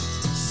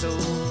 So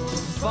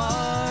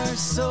far,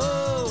 so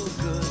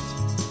good.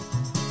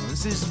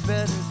 This is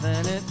better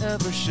than it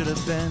ever should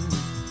have been.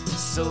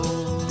 So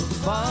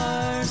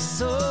far,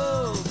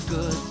 so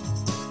good.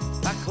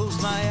 I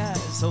close my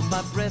eyes, hold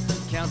my breath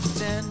and count to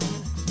 10.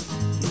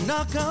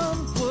 Knock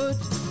on wood,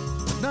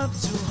 but not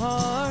too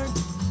hard.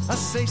 I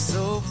say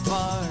so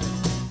far,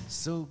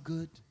 so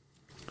good.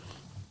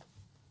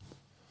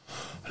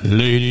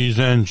 Ladies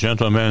and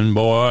gentlemen,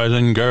 boys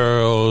and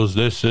girls,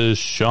 this is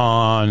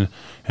Sean,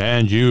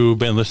 and you've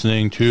been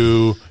listening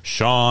to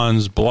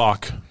Sean's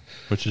Block,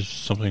 which is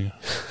something,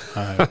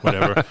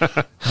 whatever.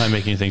 I'm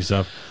making things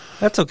up.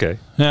 That's okay.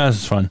 Yeah,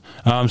 this is fun.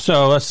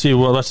 So let's see.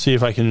 Well, let's see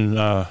if I can.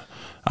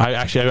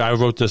 I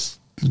wrote this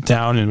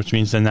down, and which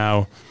means that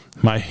now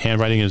my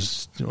handwriting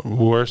is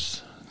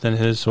worse than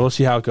his. So we'll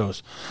see how it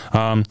goes.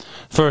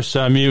 First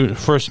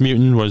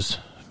mutant was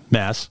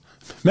Mass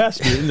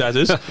Mutant, that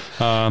is.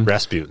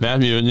 Rasputin. Mass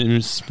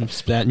Mutant,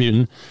 Spat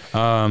Mutant.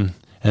 And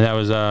that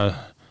was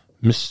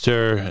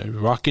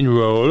Mr. Rock and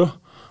Roll,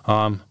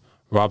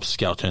 Rob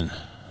Skelton.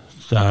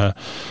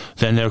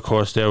 Then, of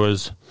course, there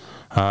was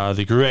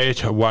the Great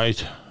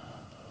White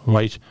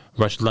Rush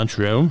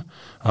Lunchroom.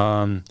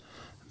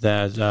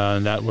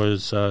 That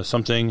was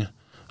something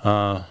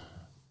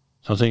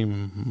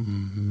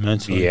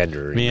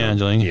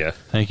meandering. Yeah.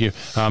 Thank you.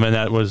 And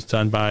that was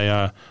done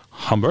by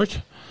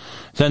Humbert.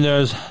 Then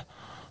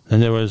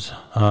there was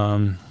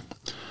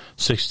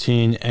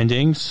 16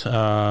 Endings,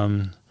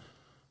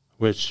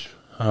 which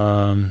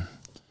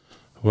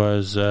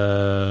was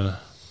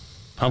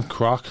Punk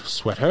Rock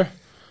Sweater,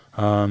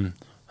 and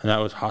that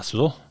was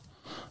Hospital.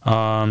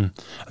 Then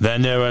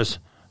there was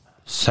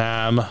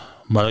Sam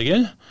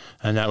Mulligan,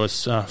 and that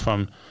was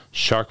from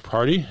Shark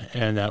Party,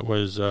 and that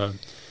was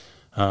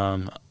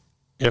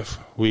If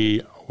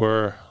We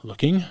Were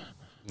Looking.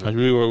 If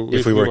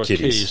we were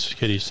kitties.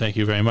 Kitties, thank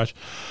you very much.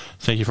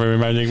 Thank you for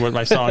reminding what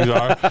my songs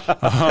are.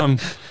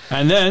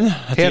 And then...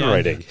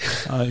 Handwriting.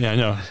 Yeah, I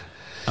know.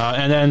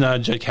 And then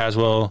Jed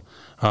Caswell,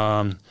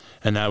 and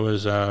that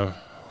was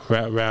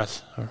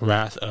Wrath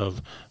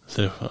of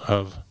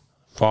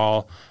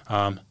Fall.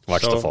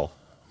 Watch the Fall.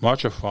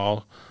 March of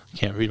Fall.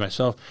 Can't read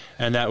myself.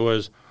 And that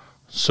was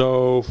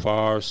So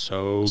Far,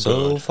 So Good.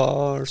 So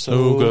far,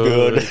 so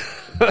good.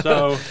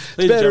 So,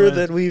 it's better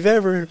than we've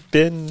ever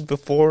been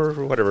before,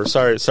 or whatever.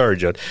 Sorry,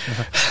 Judd.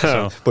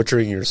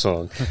 Butchering your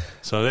song.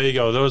 So there you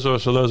go.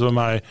 Those were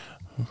my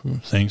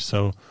things.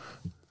 So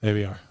there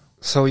we are.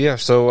 So yeah.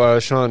 So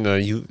Sean,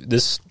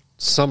 this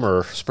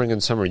spring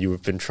and summer,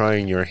 you've been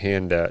trying your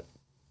hand at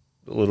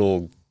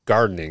little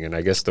gardening, and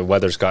I guess the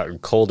weather's gotten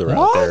colder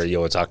out there.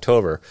 It's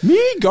October.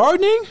 Me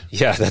gardening?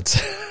 Yeah,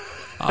 that's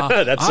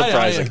that's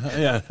surprising.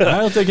 I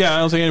don't think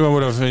anyone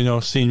would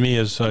have seen me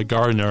as a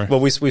gardener. Well,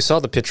 we saw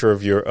the picture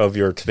of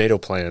your tomato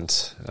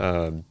plants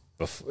way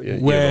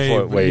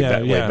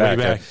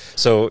back.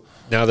 So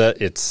now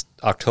that it's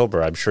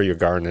October, I'm sure your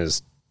garden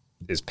is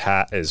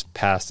past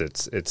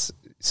its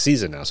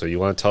season now. So you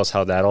want to tell us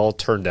how that all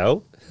turned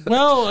out?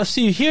 Well,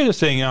 see, here's the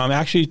thing.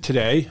 Actually,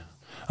 today,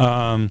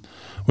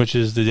 which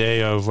is the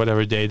day of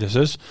whatever day this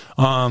is,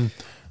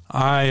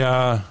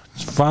 I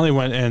finally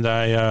went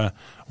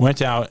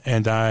out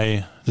and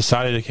I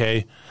decided,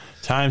 okay,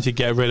 time to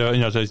get rid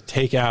of, to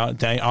take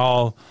out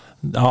all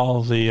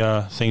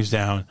the things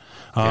down.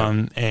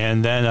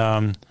 And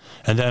then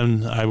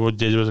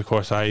did was, of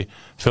course, I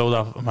filled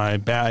up my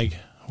bag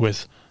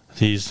with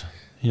these,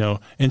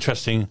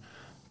 interesting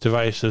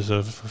devices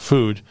of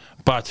food,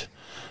 but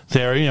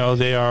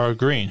they are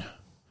green.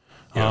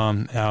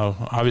 Yeah.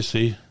 Now,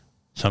 obviously,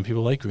 some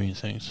people like green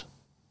things.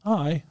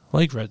 I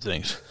like red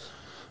things.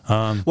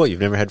 Well, you've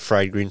never had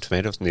fried green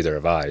tomatoes? Neither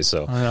have I.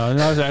 So I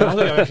don't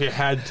think I've actually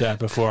had that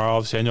before.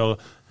 Obviously, I know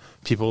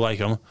people like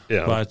them.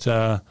 Yeah. But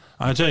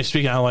generally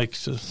speaking, I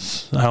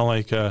don't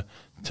like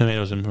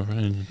tomatoes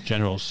in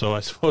general. So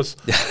I suppose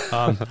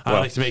I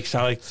like to make.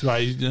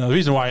 The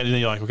reason why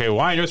you're like, okay,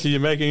 why on earth are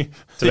you making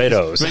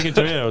tomatoes? Making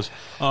tomatoes.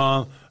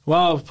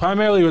 Well,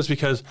 primarily was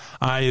because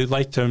I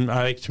like to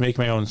make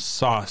my own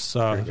sauce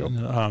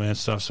and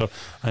stuff. So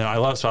I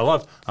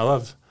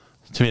love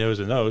tomatoes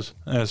in those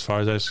as far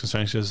as I was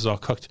concerned, because it's all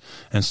cooked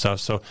and stuff.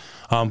 So,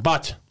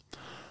 but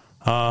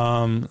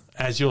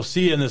as you'll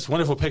see in this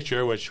wonderful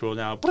picture, which will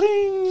now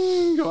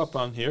go up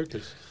on here,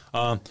 because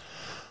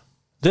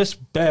this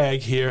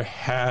bag here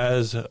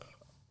has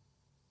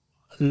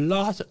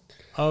lots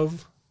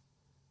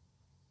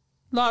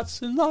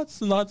and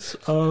lots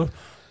of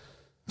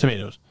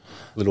tomatoes.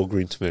 Little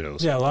green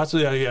tomatoes. Yeah, lots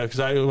of because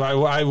I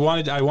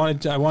wanted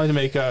to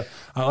make I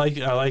like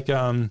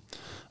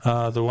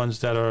the ones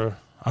that are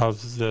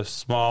of the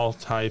small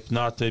type,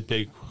 not the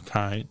big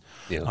kind.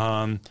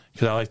 Yeah.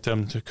 Because I like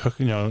them to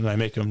cook. And I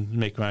make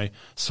my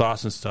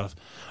sauce and stuff.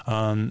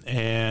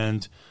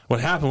 And what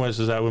happened was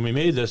that when we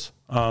made this,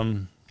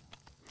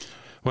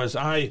 was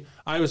I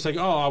was like,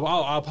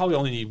 I'll probably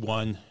only need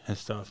one and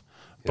stuff,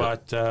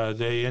 but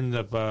they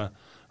ended up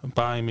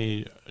buying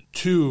me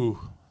two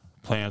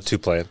plants.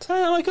 And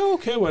I'm like,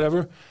 okay,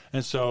 whatever.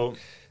 And so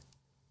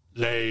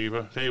they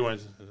went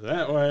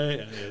that way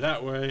and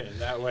that way and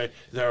that way.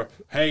 They're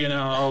hanging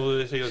out all over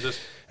this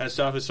and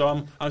stuff. And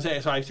so I'm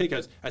saying, so I take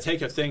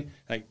a thing,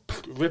 like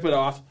rip it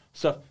off,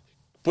 stuff,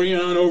 bring it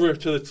on over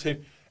to the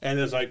thing, and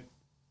there's like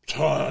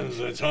tons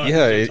and tons.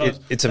 Yeah, and tons.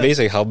 It's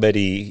amazing how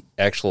many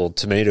actual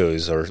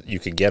tomatoes you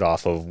can get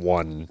off of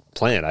one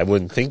plant. I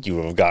wouldn't think you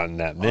would have gotten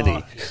that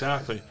many.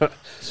 Exactly.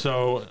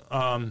 So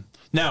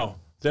now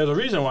there's a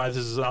reason why this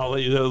is. I'll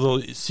let you a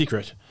little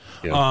secret.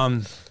 Yeah.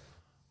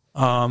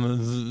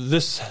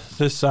 This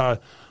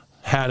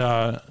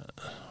had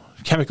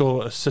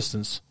chemical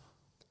assistance.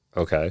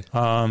 Okay.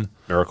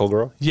 Miracle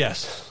Grow?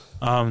 Yes.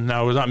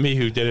 Now, it was not me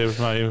who did it. It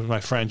was my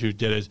friend who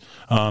did it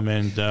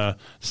and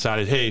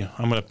decided, hey,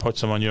 I'm going to put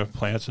some on your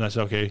plants. And I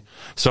said, okay.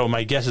 So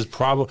my guess is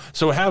probably –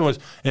 so what happened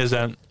is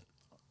that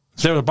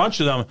there were a bunch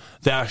of them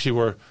that actually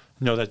were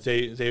that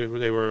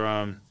they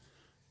were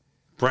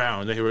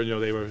brown. They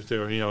were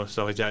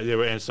stuff like that. They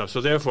were and stuff.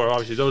 So therefore,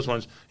 obviously, those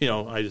ones,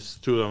 I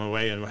just threw them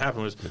away. And what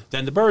happened was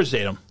then the birds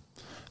ate them.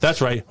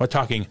 That's right. We're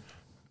talking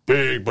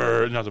big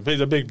birds, not the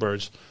big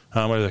birds.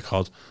 What are they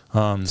called?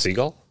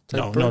 Seagull?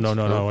 No.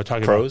 We're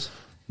talking crows.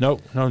 No.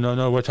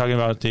 We're talking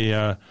about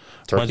the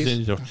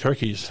turkeys.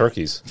 Turkeys.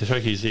 Turkeys. The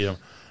turkeys eat them.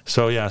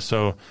 So yeah.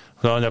 So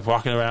they'll end up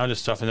walking around and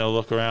stuff, and they'll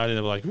look around and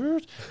they'll be like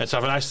and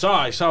stuff. And I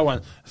saw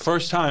one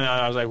first time, and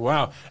I was like,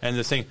 wow. And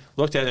the thing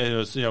looked at it, and it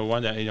was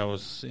one that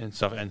was and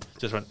stuff, and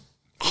just went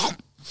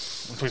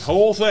the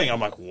whole thing. I'm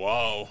like,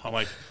 whoa. I'm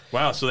like,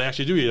 wow. So they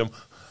actually do eat them.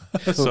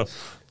 so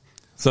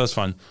that's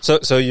fun.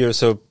 So you're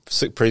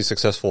pretty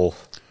successful.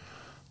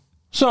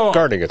 So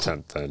gardening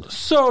attempt then.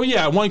 So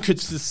yeah, one could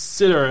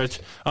consider it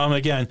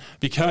again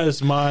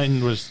because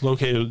mine was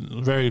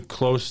located very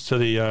close to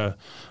the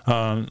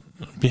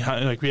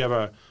behind. Like we have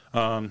a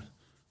what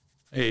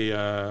do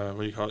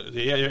you call it?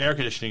 The air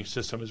conditioning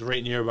system is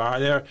right nearby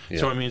there. Yeah.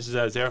 So it means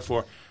that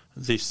therefore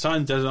the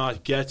sun does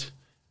not get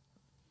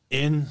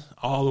in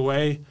all the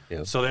way.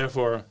 Yeah. So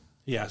therefore,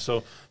 yeah.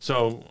 So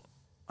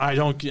I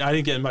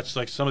didn't get much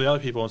like some of the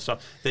other people and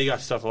stuff. They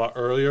got stuff a lot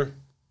earlier.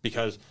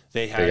 Because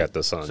they got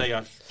the sun. They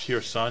got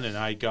pure sun, and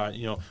I got,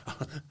 a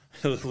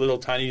little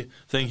tiny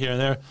thing here and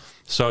there.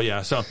 So,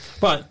 yeah.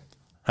 But,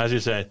 as you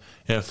said,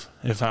 if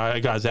I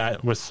got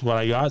that with what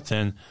I got,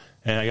 and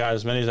I got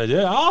as many as I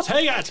did, I'll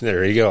take it.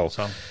 There you go.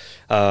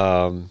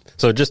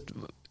 So just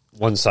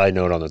one side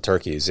note on the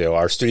turkeys.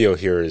 Our studio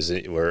here is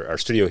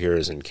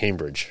in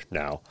Cambridge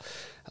now.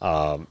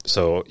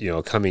 So,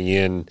 coming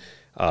in,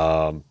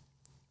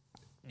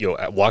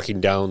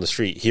 walking down the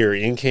street here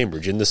in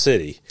Cambridge, in the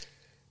city,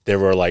 there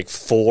were like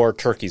 4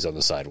 turkeys on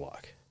the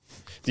sidewalk.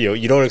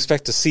 You don't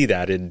expect to see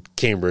that in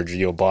Cambridge,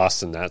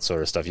 Boston, that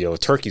sort of stuff.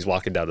 Turkeys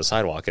walking down the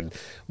sidewalk, and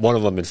one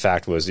of them, in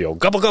fact, was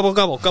gobble gobble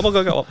gobble gobble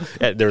gobble.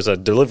 And there's a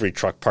delivery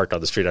truck parked on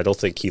the street. I don't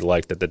think he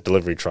liked that the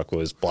delivery truck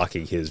was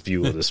blocking his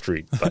view of the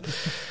street. But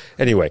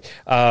anyway,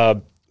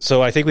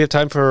 so I think we have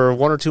time for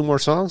 1 or 2 more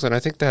songs, and I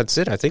think that's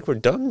it. I think we're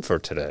done for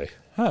today.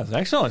 Oh,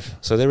 excellent.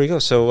 So there we go.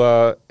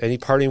 So any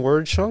parting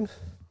words, Sean?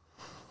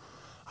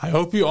 I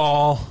hope you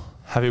all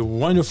have a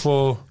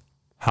wonderful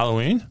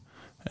Halloween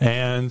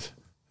and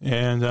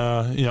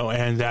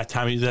that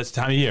time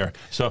of year.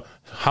 So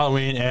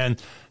Halloween and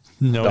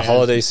the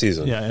holiday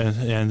season. Yeah,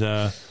 and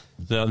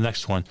the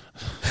next one.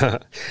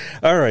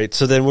 All right.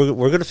 So then we're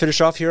going to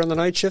finish off here on the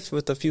night shift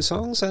with a few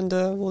songs, and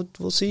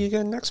we'll see you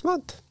again next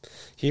month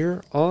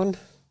here on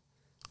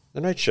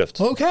the night shift.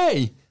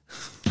 Okay.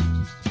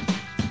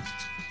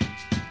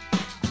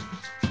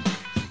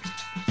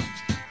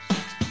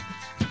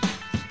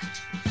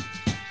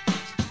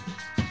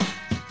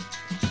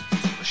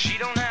 She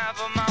don't have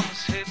her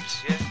mama's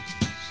hips yet,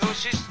 so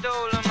she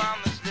stole her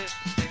mama's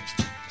lipstick.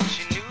 And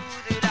she knew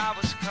that I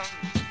was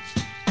coming,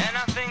 and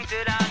I think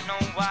that I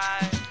know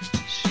why.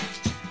 She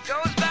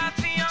goes by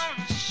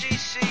Fiona, she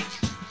sees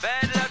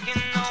bad luck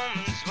and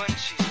omens when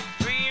she's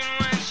free, and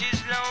when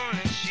she's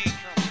lonely she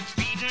comes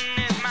beating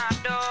at my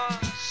door,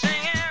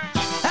 singing,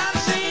 I've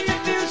seen the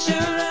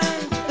future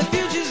and the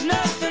future's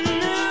nothing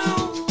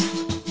new.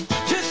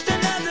 Just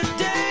another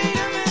day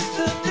to miss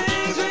the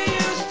things we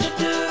used to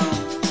do.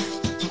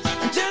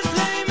 Just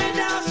lay me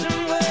down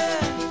somewhere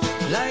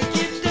like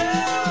you do.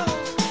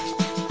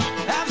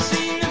 I've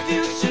seen the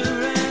future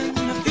and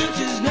the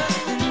future's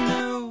nothing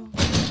new.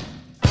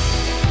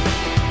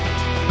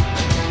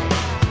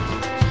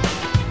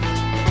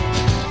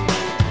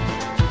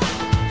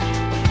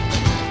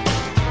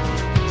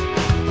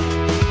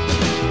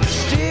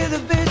 Steer the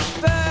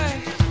bitch back,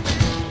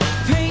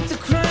 paint the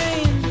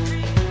crane.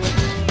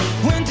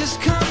 Winter's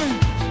coming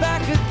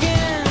back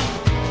again.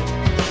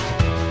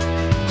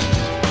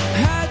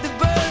 Hide the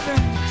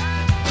bourbon,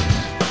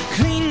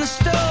 clean the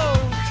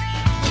stove,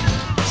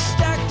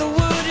 stack the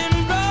wood in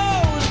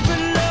rows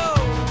below.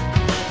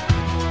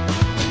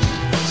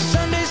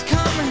 Sunday's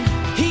coming,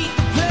 heat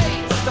the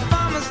plates, the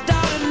farmer's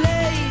daughter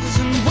lays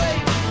and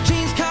wait.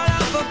 Jeans cut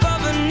off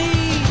above her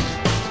knees,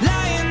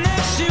 lying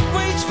there she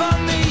waits for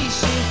me.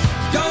 She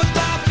goes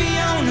by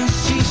Fiona,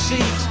 she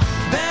sees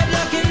bad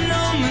luck and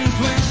omens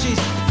when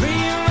she's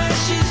free, and when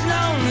she's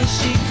lonely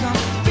she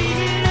comes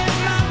beating at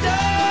my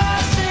door,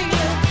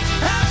 singing,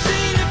 I've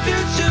seen the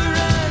future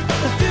and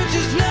the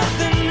future's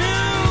nothing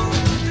new.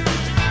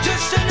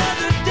 Just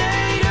another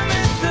day to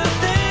miss the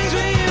things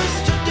we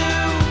used to do.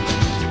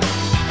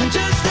 And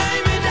just lay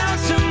me down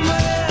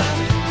somewhere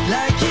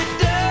like you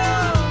do.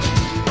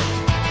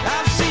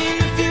 I've seen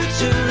the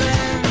future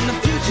and the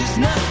future's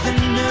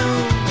nothing new.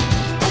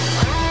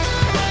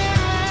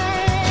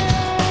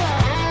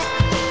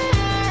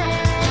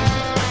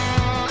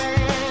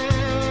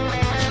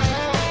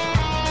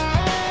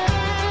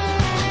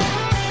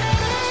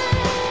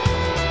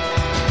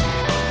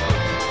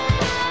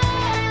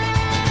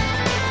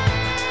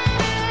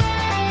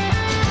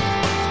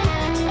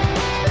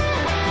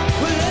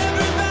 Well,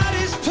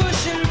 everybody's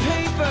pushing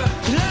paper,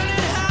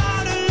 learning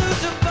how to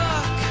lose a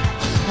buck.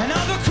 And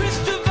all the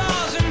crystal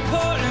balls in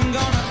Portland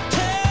gonna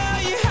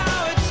tell you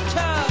how it's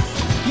tough.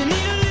 You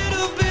need a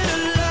little bit of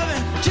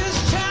loving, just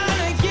trying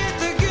to get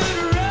the good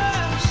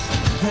rush.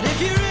 But if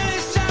you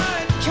really saw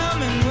it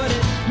coming, would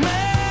it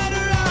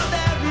matter all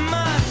that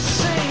much?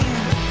 Saying,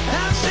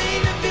 I've seen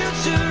the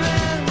future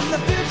and the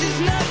future's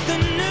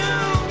nothing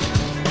new.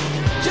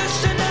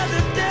 Just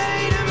another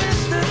day to miss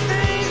the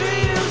things we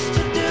used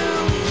to do.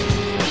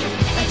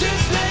 And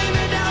just lay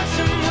me down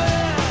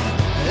somewhere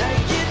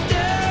like you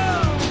do.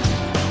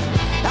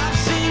 I've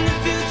seen the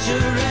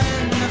future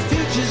and the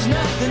future's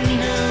nothing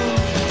new.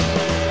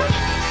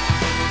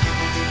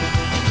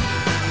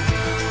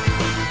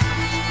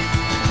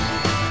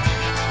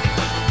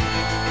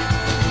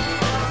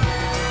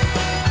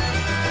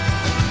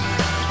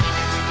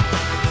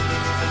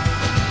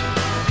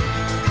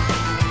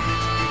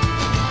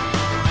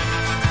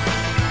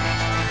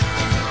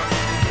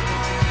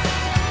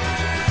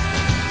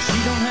 She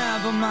don't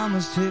have her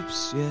mama's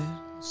hips yet,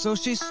 so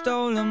she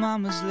stole her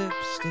mama's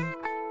lipstick.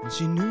 And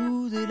she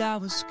knew that I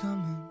was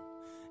coming,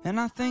 and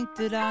I think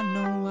that I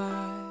know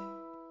why.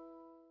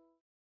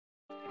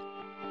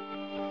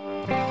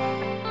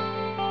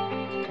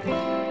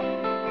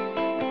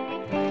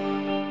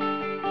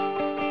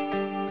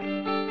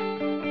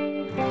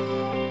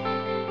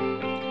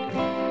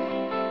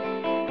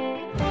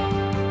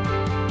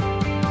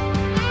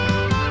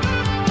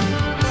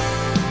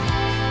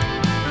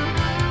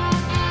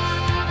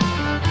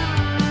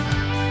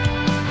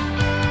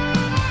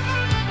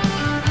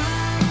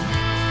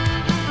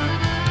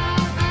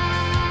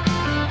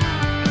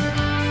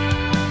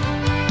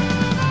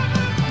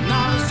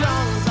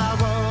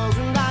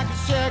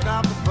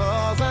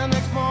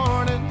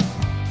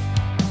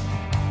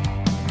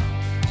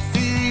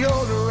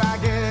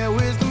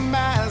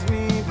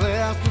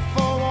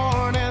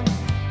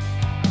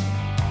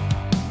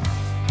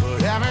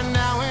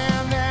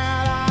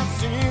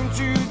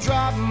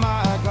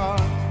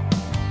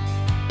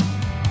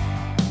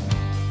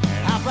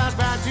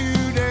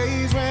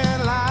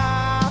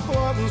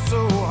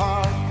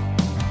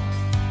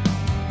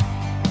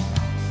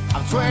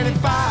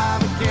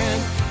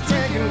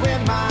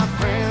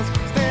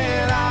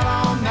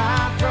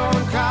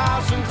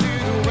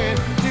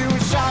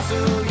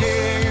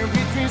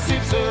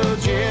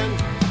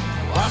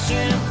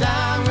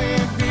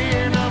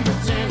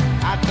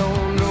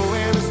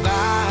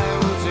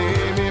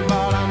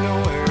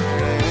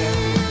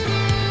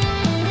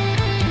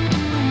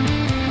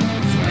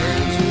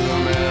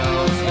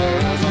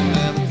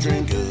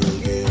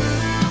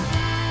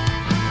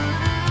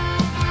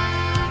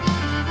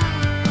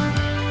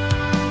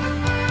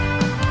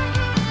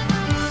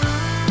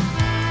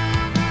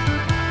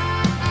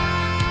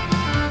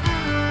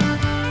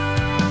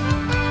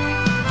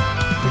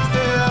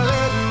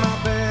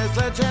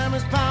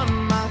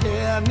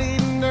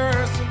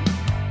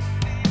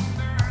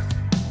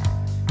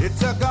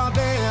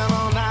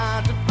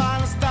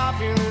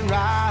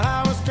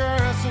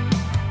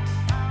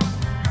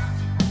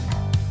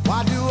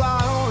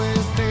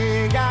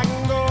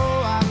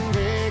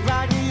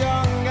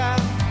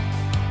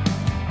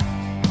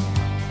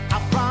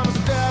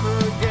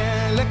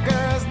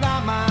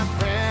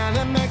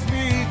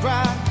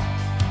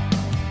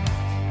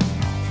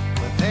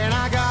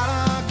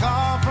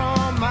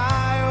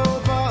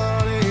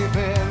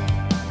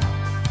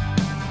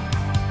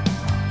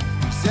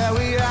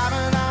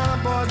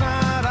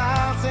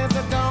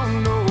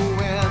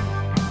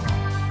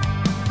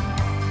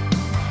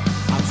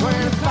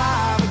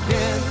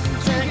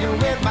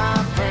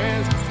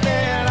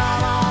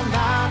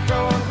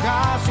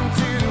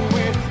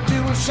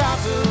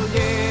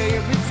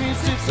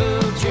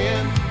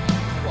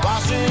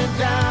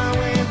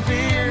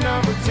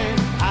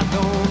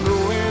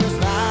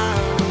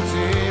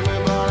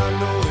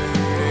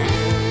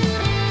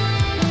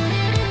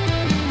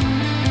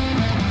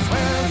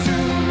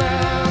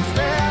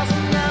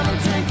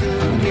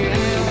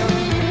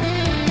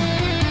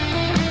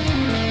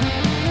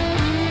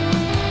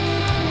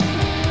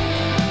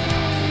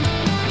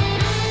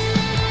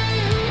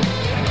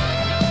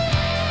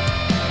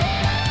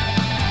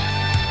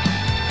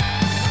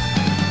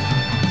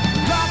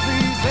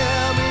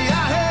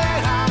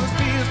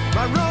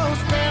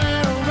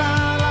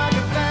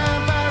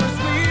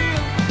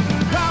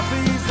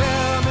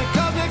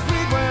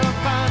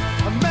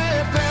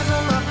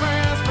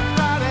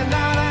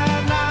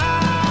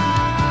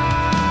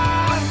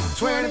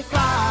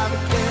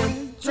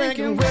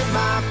 drinking with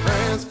my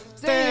friends,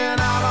 staying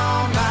out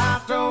all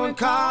night, throwing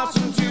cards.